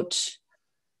coach,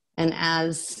 and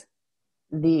as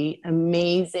the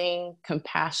amazing,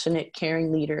 compassionate,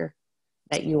 caring leader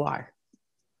that you are.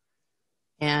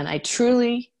 And I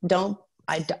truly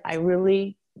I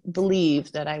really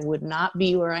believe that I would not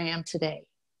be where I am today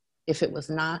if it was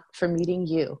not for meeting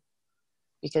you,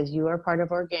 because you are part of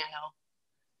Organo.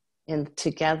 And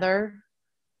together,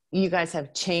 you guys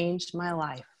have changed my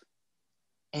life.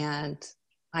 And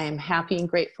I am happy and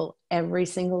grateful every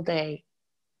single day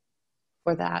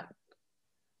for that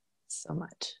so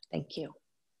much. Thank you.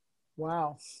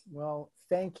 Wow. Well,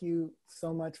 thank you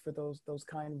so much for those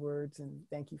kind words, and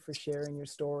thank you for sharing your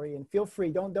story. And feel free,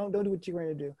 don't do what you're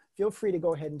going to do. Feel free to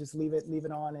go ahead and just leave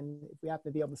it on. And if we have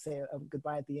to be able to say a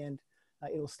goodbye at the end,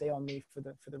 it will stay on me for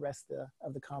the rest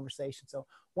of the conversation. So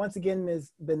once again,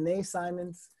 Ms. Benet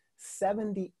Simonds,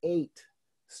 78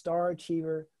 Star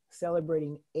Achiever,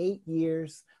 celebrating 8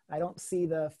 years. I don't see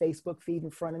the Facebook feed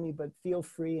in front of me, but feel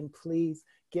free and please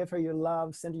give her your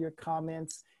love, send her your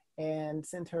comments, and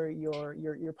send her your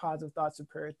positive thoughts and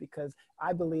prayers, because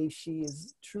I believe she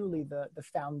is truly the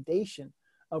foundation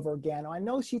of Organo. I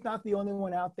know she's not the only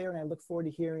one out there, and I look forward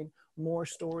to hearing more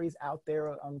stories out there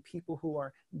on people who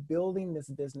are building this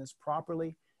business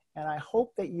properly. And I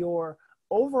hope that your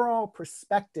overall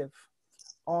perspective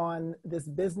on this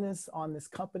business, on this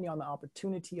company, on the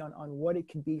opportunity, on what it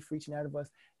can be for each and every one of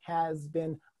us has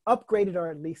been upgraded, or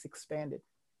at least expanded.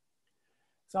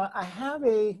 So I have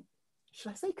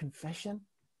should I say confession?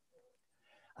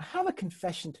 I have a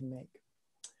confession to make.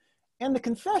 And the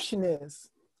confession is,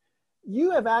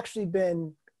 you have actually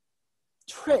been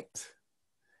tricked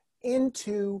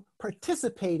into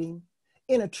participating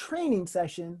in a training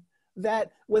session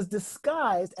that was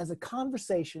disguised as a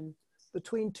conversation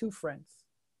between two friends.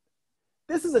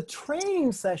 This is a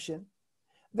training session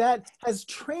that has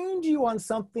trained you on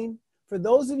something. For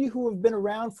those of you who have been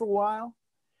around for a while,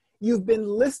 you've been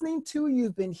listening to,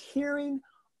 you've been hearing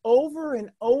over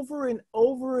and over and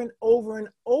over and over and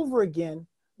over again,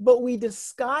 but we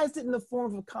disguised it in the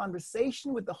form of a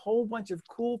conversation with a whole bunch of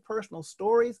cool personal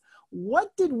stories.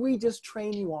 What did we just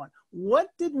train you on? What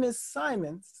did Ms.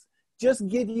 Simonds just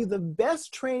give you the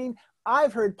best training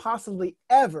I've heard possibly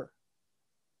ever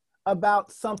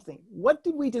about something? What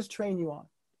did we just train you on?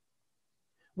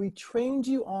 We trained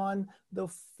you on the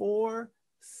 4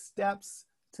 steps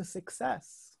to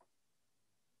success.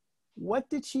 What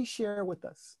did she share with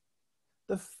us?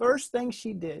 The first thing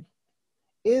she did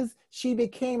is she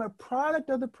became a product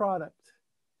of the product.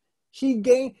 She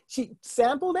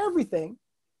sampled everything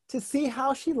to see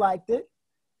how she liked it,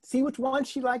 see which one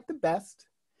she liked the best.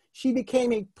 She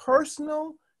became a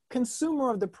personal consumer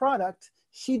of the product.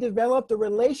 She developed a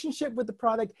relationship with the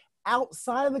product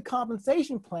outside of the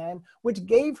compensation plan, which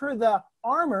gave her the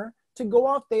armor to go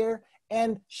out there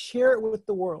and share it with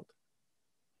the world.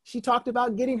 She talked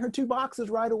about getting her 2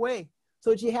 boxes right away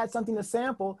so she had something to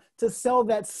sample to sell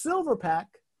that silver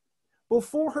pack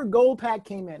before her gold pack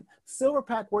came in, silver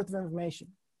pack worth of information.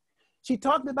 She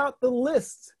talked about the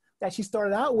list that she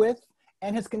started out with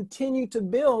and has continued to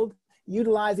build,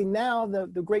 utilizing now the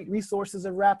great resources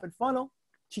of Rapid Funnel.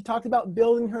 She talked about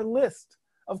building her list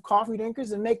of coffee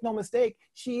drinkers, and make no mistake,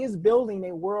 she is building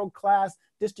a world-class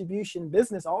distribution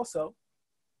business also.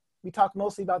 We talked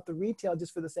mostly about the retail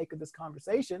just for the sake of this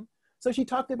conversation. So she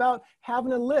talked about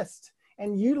having a list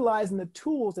and utilizing the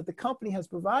tools that the company has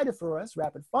provided for us,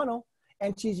 Rapid Funnel,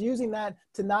 and she's using that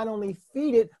to not only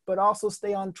feed it, but also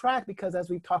stay on track because as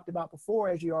we've talked about before,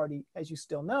 as you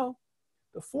still know,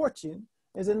 the fortune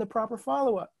is in the proper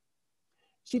follow-up.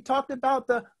 She talked about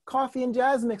the coffee and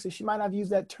jazz mixers. She might not have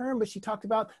used that term, but she talked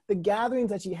about the gatherings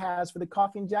that she has for the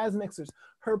coffee and jazz mixers,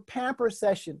 her pamper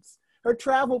sessions, her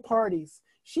travel parties.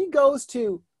 She goes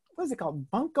to, what is it called,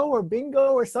 bunko or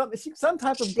bingo or something, some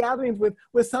type of gatherings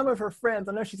with some of her friends.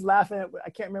 I know she's laughing at, I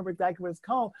can't remember exactly what it's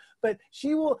called, but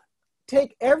she will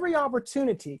take every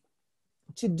opportunity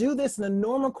to do this in the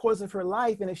normal course of her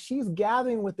life. And if she's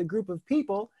gathering with a group of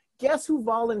people, guess who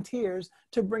volunteers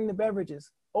to bring the beverages?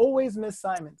 Always Ms.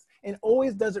 Simonds, and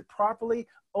always does it properly,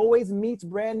 always meets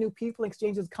brand new people,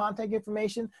 exchanges contact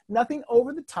information, nothing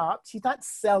over the top. She's not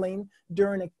selling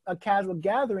during a casual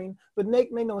gathering, but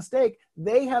make no mistake,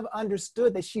 they have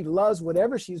understood that she loves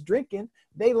whatever she's drinking.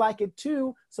 They like it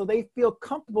too, so they feel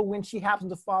comfortable when she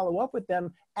happens to follow up with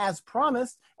them as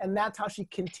promised, and that's how she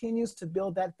continues to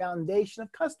build that foundation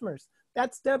of customers.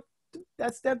 That's step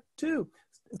 2.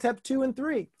 Step 2 and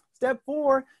 3. Step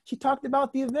 4, she talked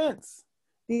about the events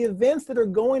that are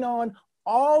going on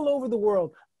all over the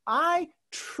world. I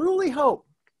truly hope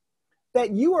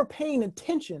that you are paying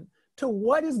attention to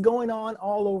what is going on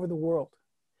all over the world.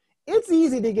 It's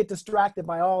easy to get distracted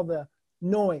by all the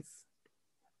noise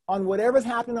on whatever's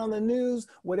happening on the news,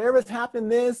 whatever's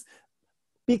happening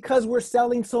because we're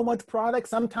selling so much product.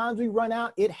 Sometimes we run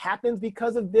out. It happens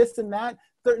because of this and that.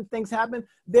 Certain things happen.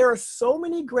 There are so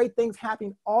many great things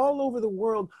happening all over the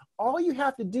world. All you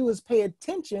have to do is pay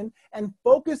attention and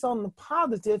focus on the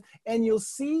positive, and you'll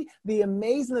see the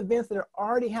amazing events that are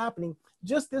already happening.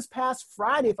 Just this past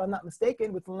Friday, if I'm not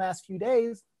mistaken, within the last few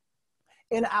days,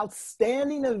 an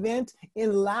outstanding event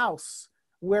in Laos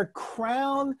where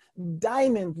Crown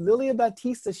Diamonds, Lilia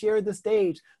Batista shared the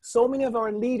stage. So many of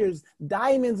our leaders,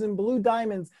 diamonds and blue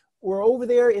diamonds, we're over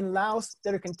there in Laos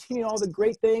that are continuing all the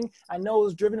great thing. I know it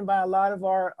was driven by a lot of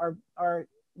our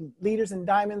leaders in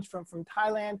diamonds from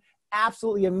Thailand.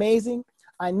 Absolutely amazing.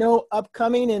 I know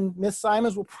upcoming, and Ms.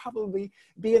 Simonds will probably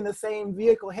be in the same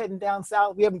vehicle heading down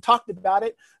south. We haven't talked about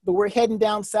it, but we're heading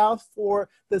down south for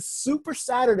the Super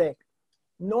Saturday,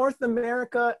 North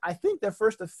America, I think their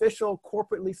first official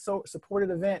corporately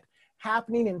supported event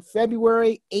happening in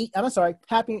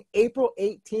happening April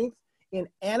 18th. In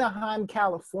Anaheim,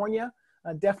 California.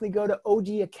 Definitely go to OG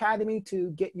Academy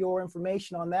to get your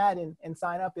information on that and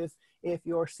sign up if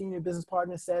your senior business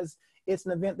partner says it's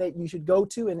an event that you should go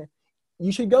to, and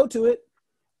you should go to it.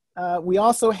 We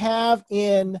also have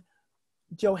in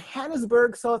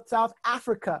Johannesburg, South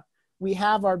Africa, we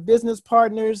have our business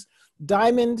partners,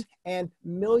 Diamond and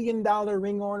 $1 Million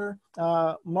Ring Owner,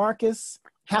 Marcus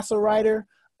Hasselreiter,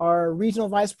 our regional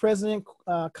vice president,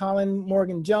 Colin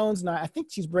Morgan Jones, and I think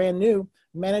she's brand new,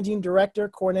 managing director,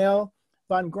 Cornell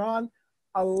Van Gron.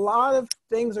 A lot of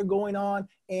things are going on,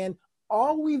 and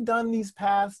all we've done these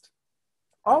past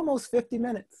almost 50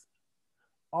 minutes,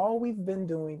 all we've been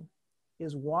doing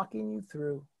is walking you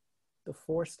through the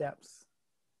 4 steps.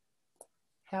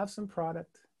 Have some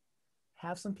product,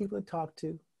 have some people to talk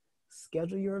to,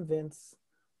 schedule your events,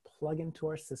 plug into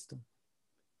our system.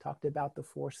 Talked about the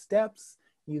 4 steps,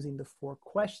 using the 4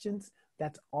 questions.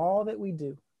 That's all that we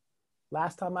do.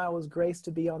 Last time I was graced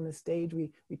to be on this stage,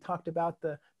 we talked about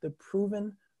the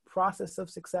proven process of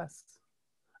success,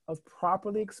 of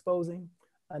properly exposing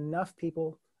enough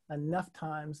people, enough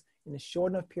times, in a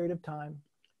short enough period of time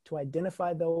to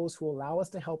identify those who allow us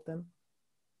to help them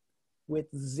with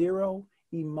 0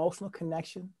 emotional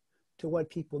connection to what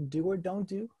people do or don't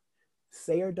do,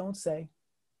 say or don't say,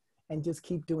 and just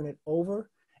keep doing it over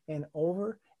and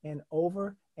over and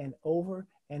over and over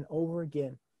and over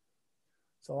again.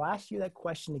 So I'll ask you that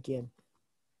question again.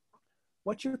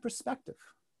 What's your perspective?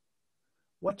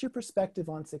 What's your perspective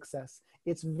on success?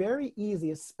 It's very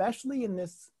easy, especially in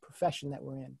this profession that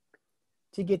we're in,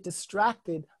 to get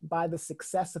distracted by the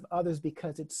success of others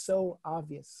because it's so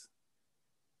obvious.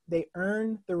 They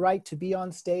earn the right to be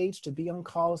on stage, to be on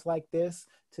calls like this,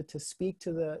 to speak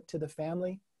to the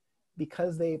family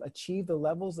because they've achieved the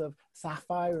levels of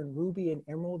sapphire and ruby and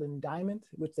emerald and diamond,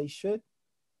 which they should.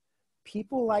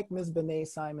 People like Ms. Benet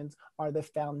Simonds are the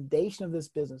foundation of this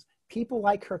business. People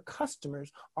like her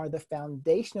customers are the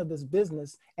foundation of this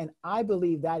business. And I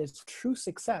believe that is true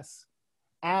success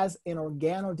as an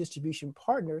organo distribution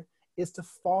partner, is to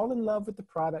fall in love with the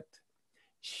product,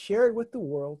 share it with the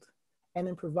world, and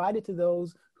then provide it to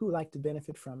those who like to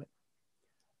benefit from it.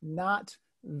 Not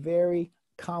very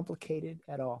complicated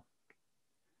at all.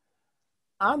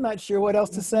 I'm not sure what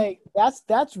else to say.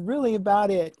 That's really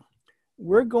about it.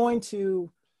 We're going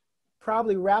to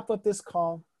probably wrap up this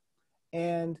call,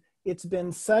 and it's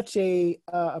been such a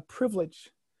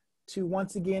privilege to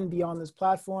once again be on this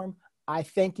platform. I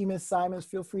thank you, Ms. Simonds.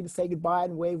 Feel free to say goodbye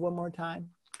and wave one more time.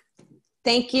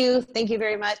 Thank you. Thank you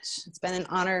very much. It's been an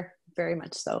honor, very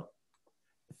much so.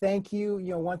 Thank you,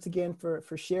 once again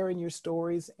for sharing your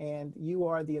stories, and you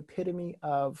are the epitome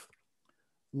of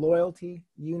loyalty,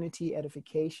 unity,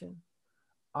 edification,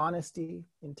 honesty,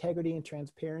 integrity, and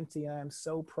transparency. And I am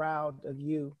so proud of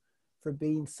you for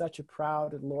being such a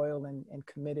proud and loyal and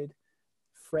committed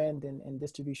friend and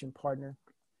distribution partner.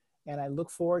 And I look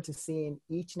forward to seeing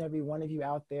each and every one of you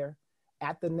out there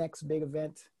at the next big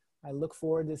event. I look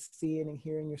forward to seeing and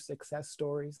hearing your success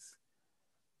stories.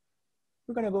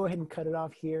 We're going to go ahead and cut it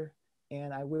off here.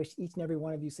 And I wish each and every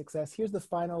one of you success. Here's the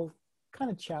final kind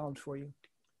of challenge for you.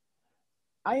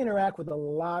 I interact with a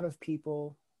lot of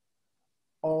people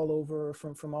all over,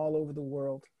 from all over the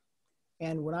world.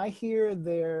 And when I hear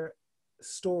their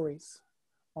stories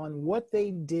on what they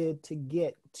did to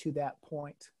get to that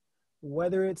point,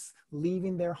 whether it's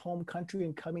leaving their home country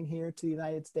and coming here to the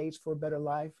United States for a better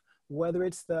life, whether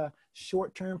it's the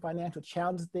short-term financial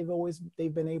challenges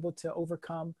they've been able to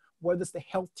overcome, whether it's the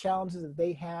health challenges that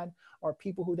they had or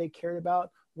people who they cared about,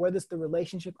 whether it's the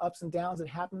relationship ups and downs that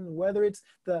happen, whether it's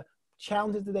the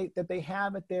challenges that they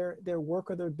have at their work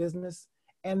or their business,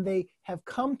 and they have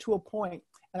come to a point.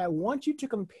 And I want you to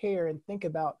compare and think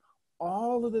about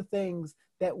all of the things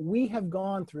that we have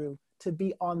gone through to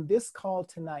be on this call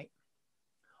tonight.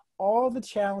 All the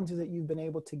challenges that you've been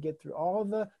able to get through, all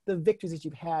the victories that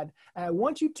you've had. And I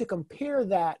want you to compare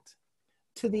that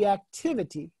to the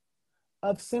activity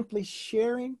of simply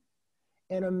sharing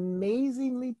an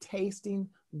amazingly tasting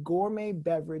gourmet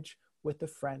beverage with a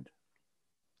friend,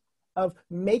 of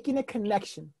making a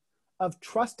connection, of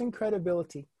trust and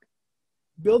credibility,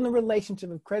 building a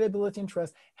relationship of credibility and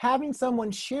trust, having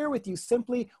someone share with you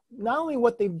simply not only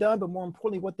what they've done, but more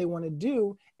importantly, what they want to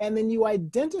do, and then you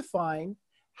identifying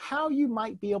how you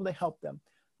might be able to help them.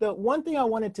 The one thing I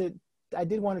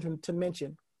did want to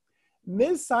mention,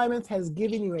 Ms. Simonds has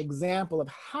given you an example of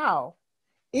how,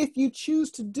 if you choose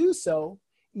to do so,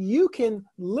 you can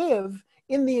live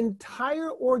in the entire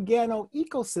organo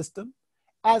ecosystem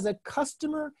as a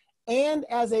customer and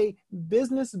as a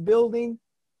business building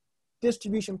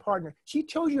distribution partner. She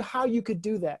shows you how you could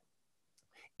do that.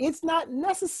 It's not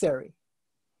necessary.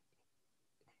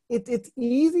 It's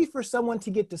easy for someone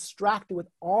to get distracted with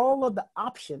all of the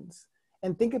options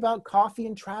and think about coffee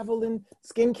and travel and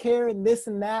skincare and this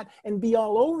and that and be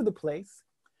all over the place.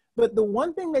 But the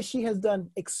one thing that she has done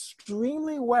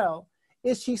extremely well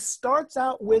is she starts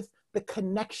out with the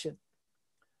connection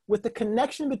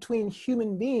between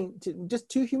human beings, just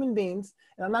 2 human beings.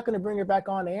 And I'm not going to bring her back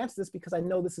on to answer this because I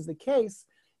know this is the case.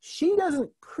 She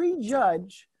doesn't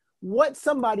prejudge what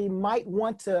somebody might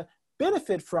want to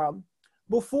benefit from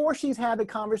before she's had the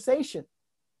conversation.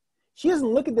 She doesn't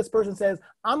look at this person and says,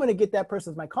 I'm going to get that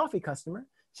person as my coffee customer.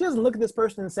 She doesn't look at this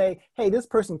person and say, hey, this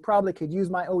person probably could use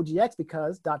my OGX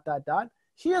because ...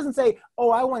 She doesn't say, oh,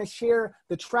 I want to share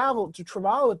the travel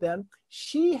with them.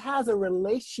 She has a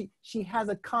relationship. She has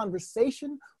a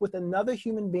conversation with another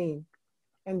human being.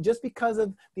 And just because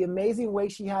of the amazing way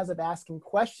she has of asking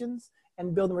questions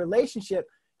and building a relationship,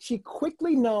 she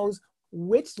quickly knows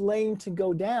which lane to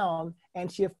go down,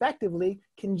 and she effectively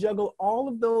can juggle all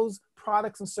of those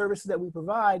products and services that we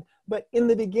provide. But in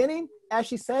the beginning, as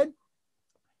she said,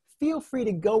 feel free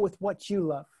to go with what you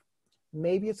love.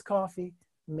 Maybe it's coffee,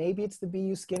 maybe it's the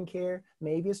BU skincare,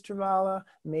 maybe it's Travala,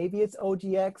 maybe it's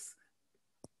OGX.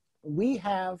 We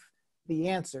have the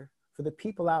answer for the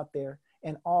people out there,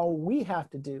 and all we have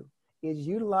to do is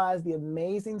utilize the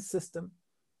amazing system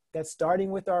that's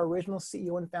starting with our original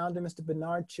CEO and founder, Mr.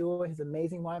 Bernard Chua, his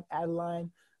amazing wife, Adeline,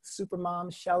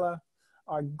 supermom, Shella,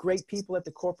 our great people at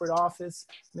the corporate office,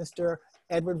 Mr.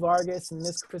 Edward Vargas and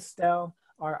Ms. Christelle,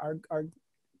 our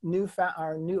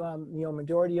new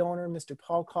majority owner, Mr.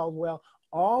 Paul Caldwell.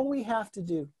 All we have to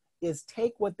do is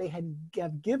take what they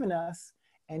have given us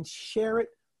and share it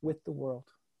with the world.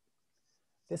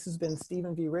 This has been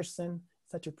Stephen V. Richardson.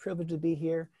 Such a privilege to be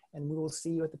here, and we will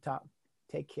see you at the top.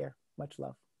 Take care. Much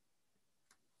love.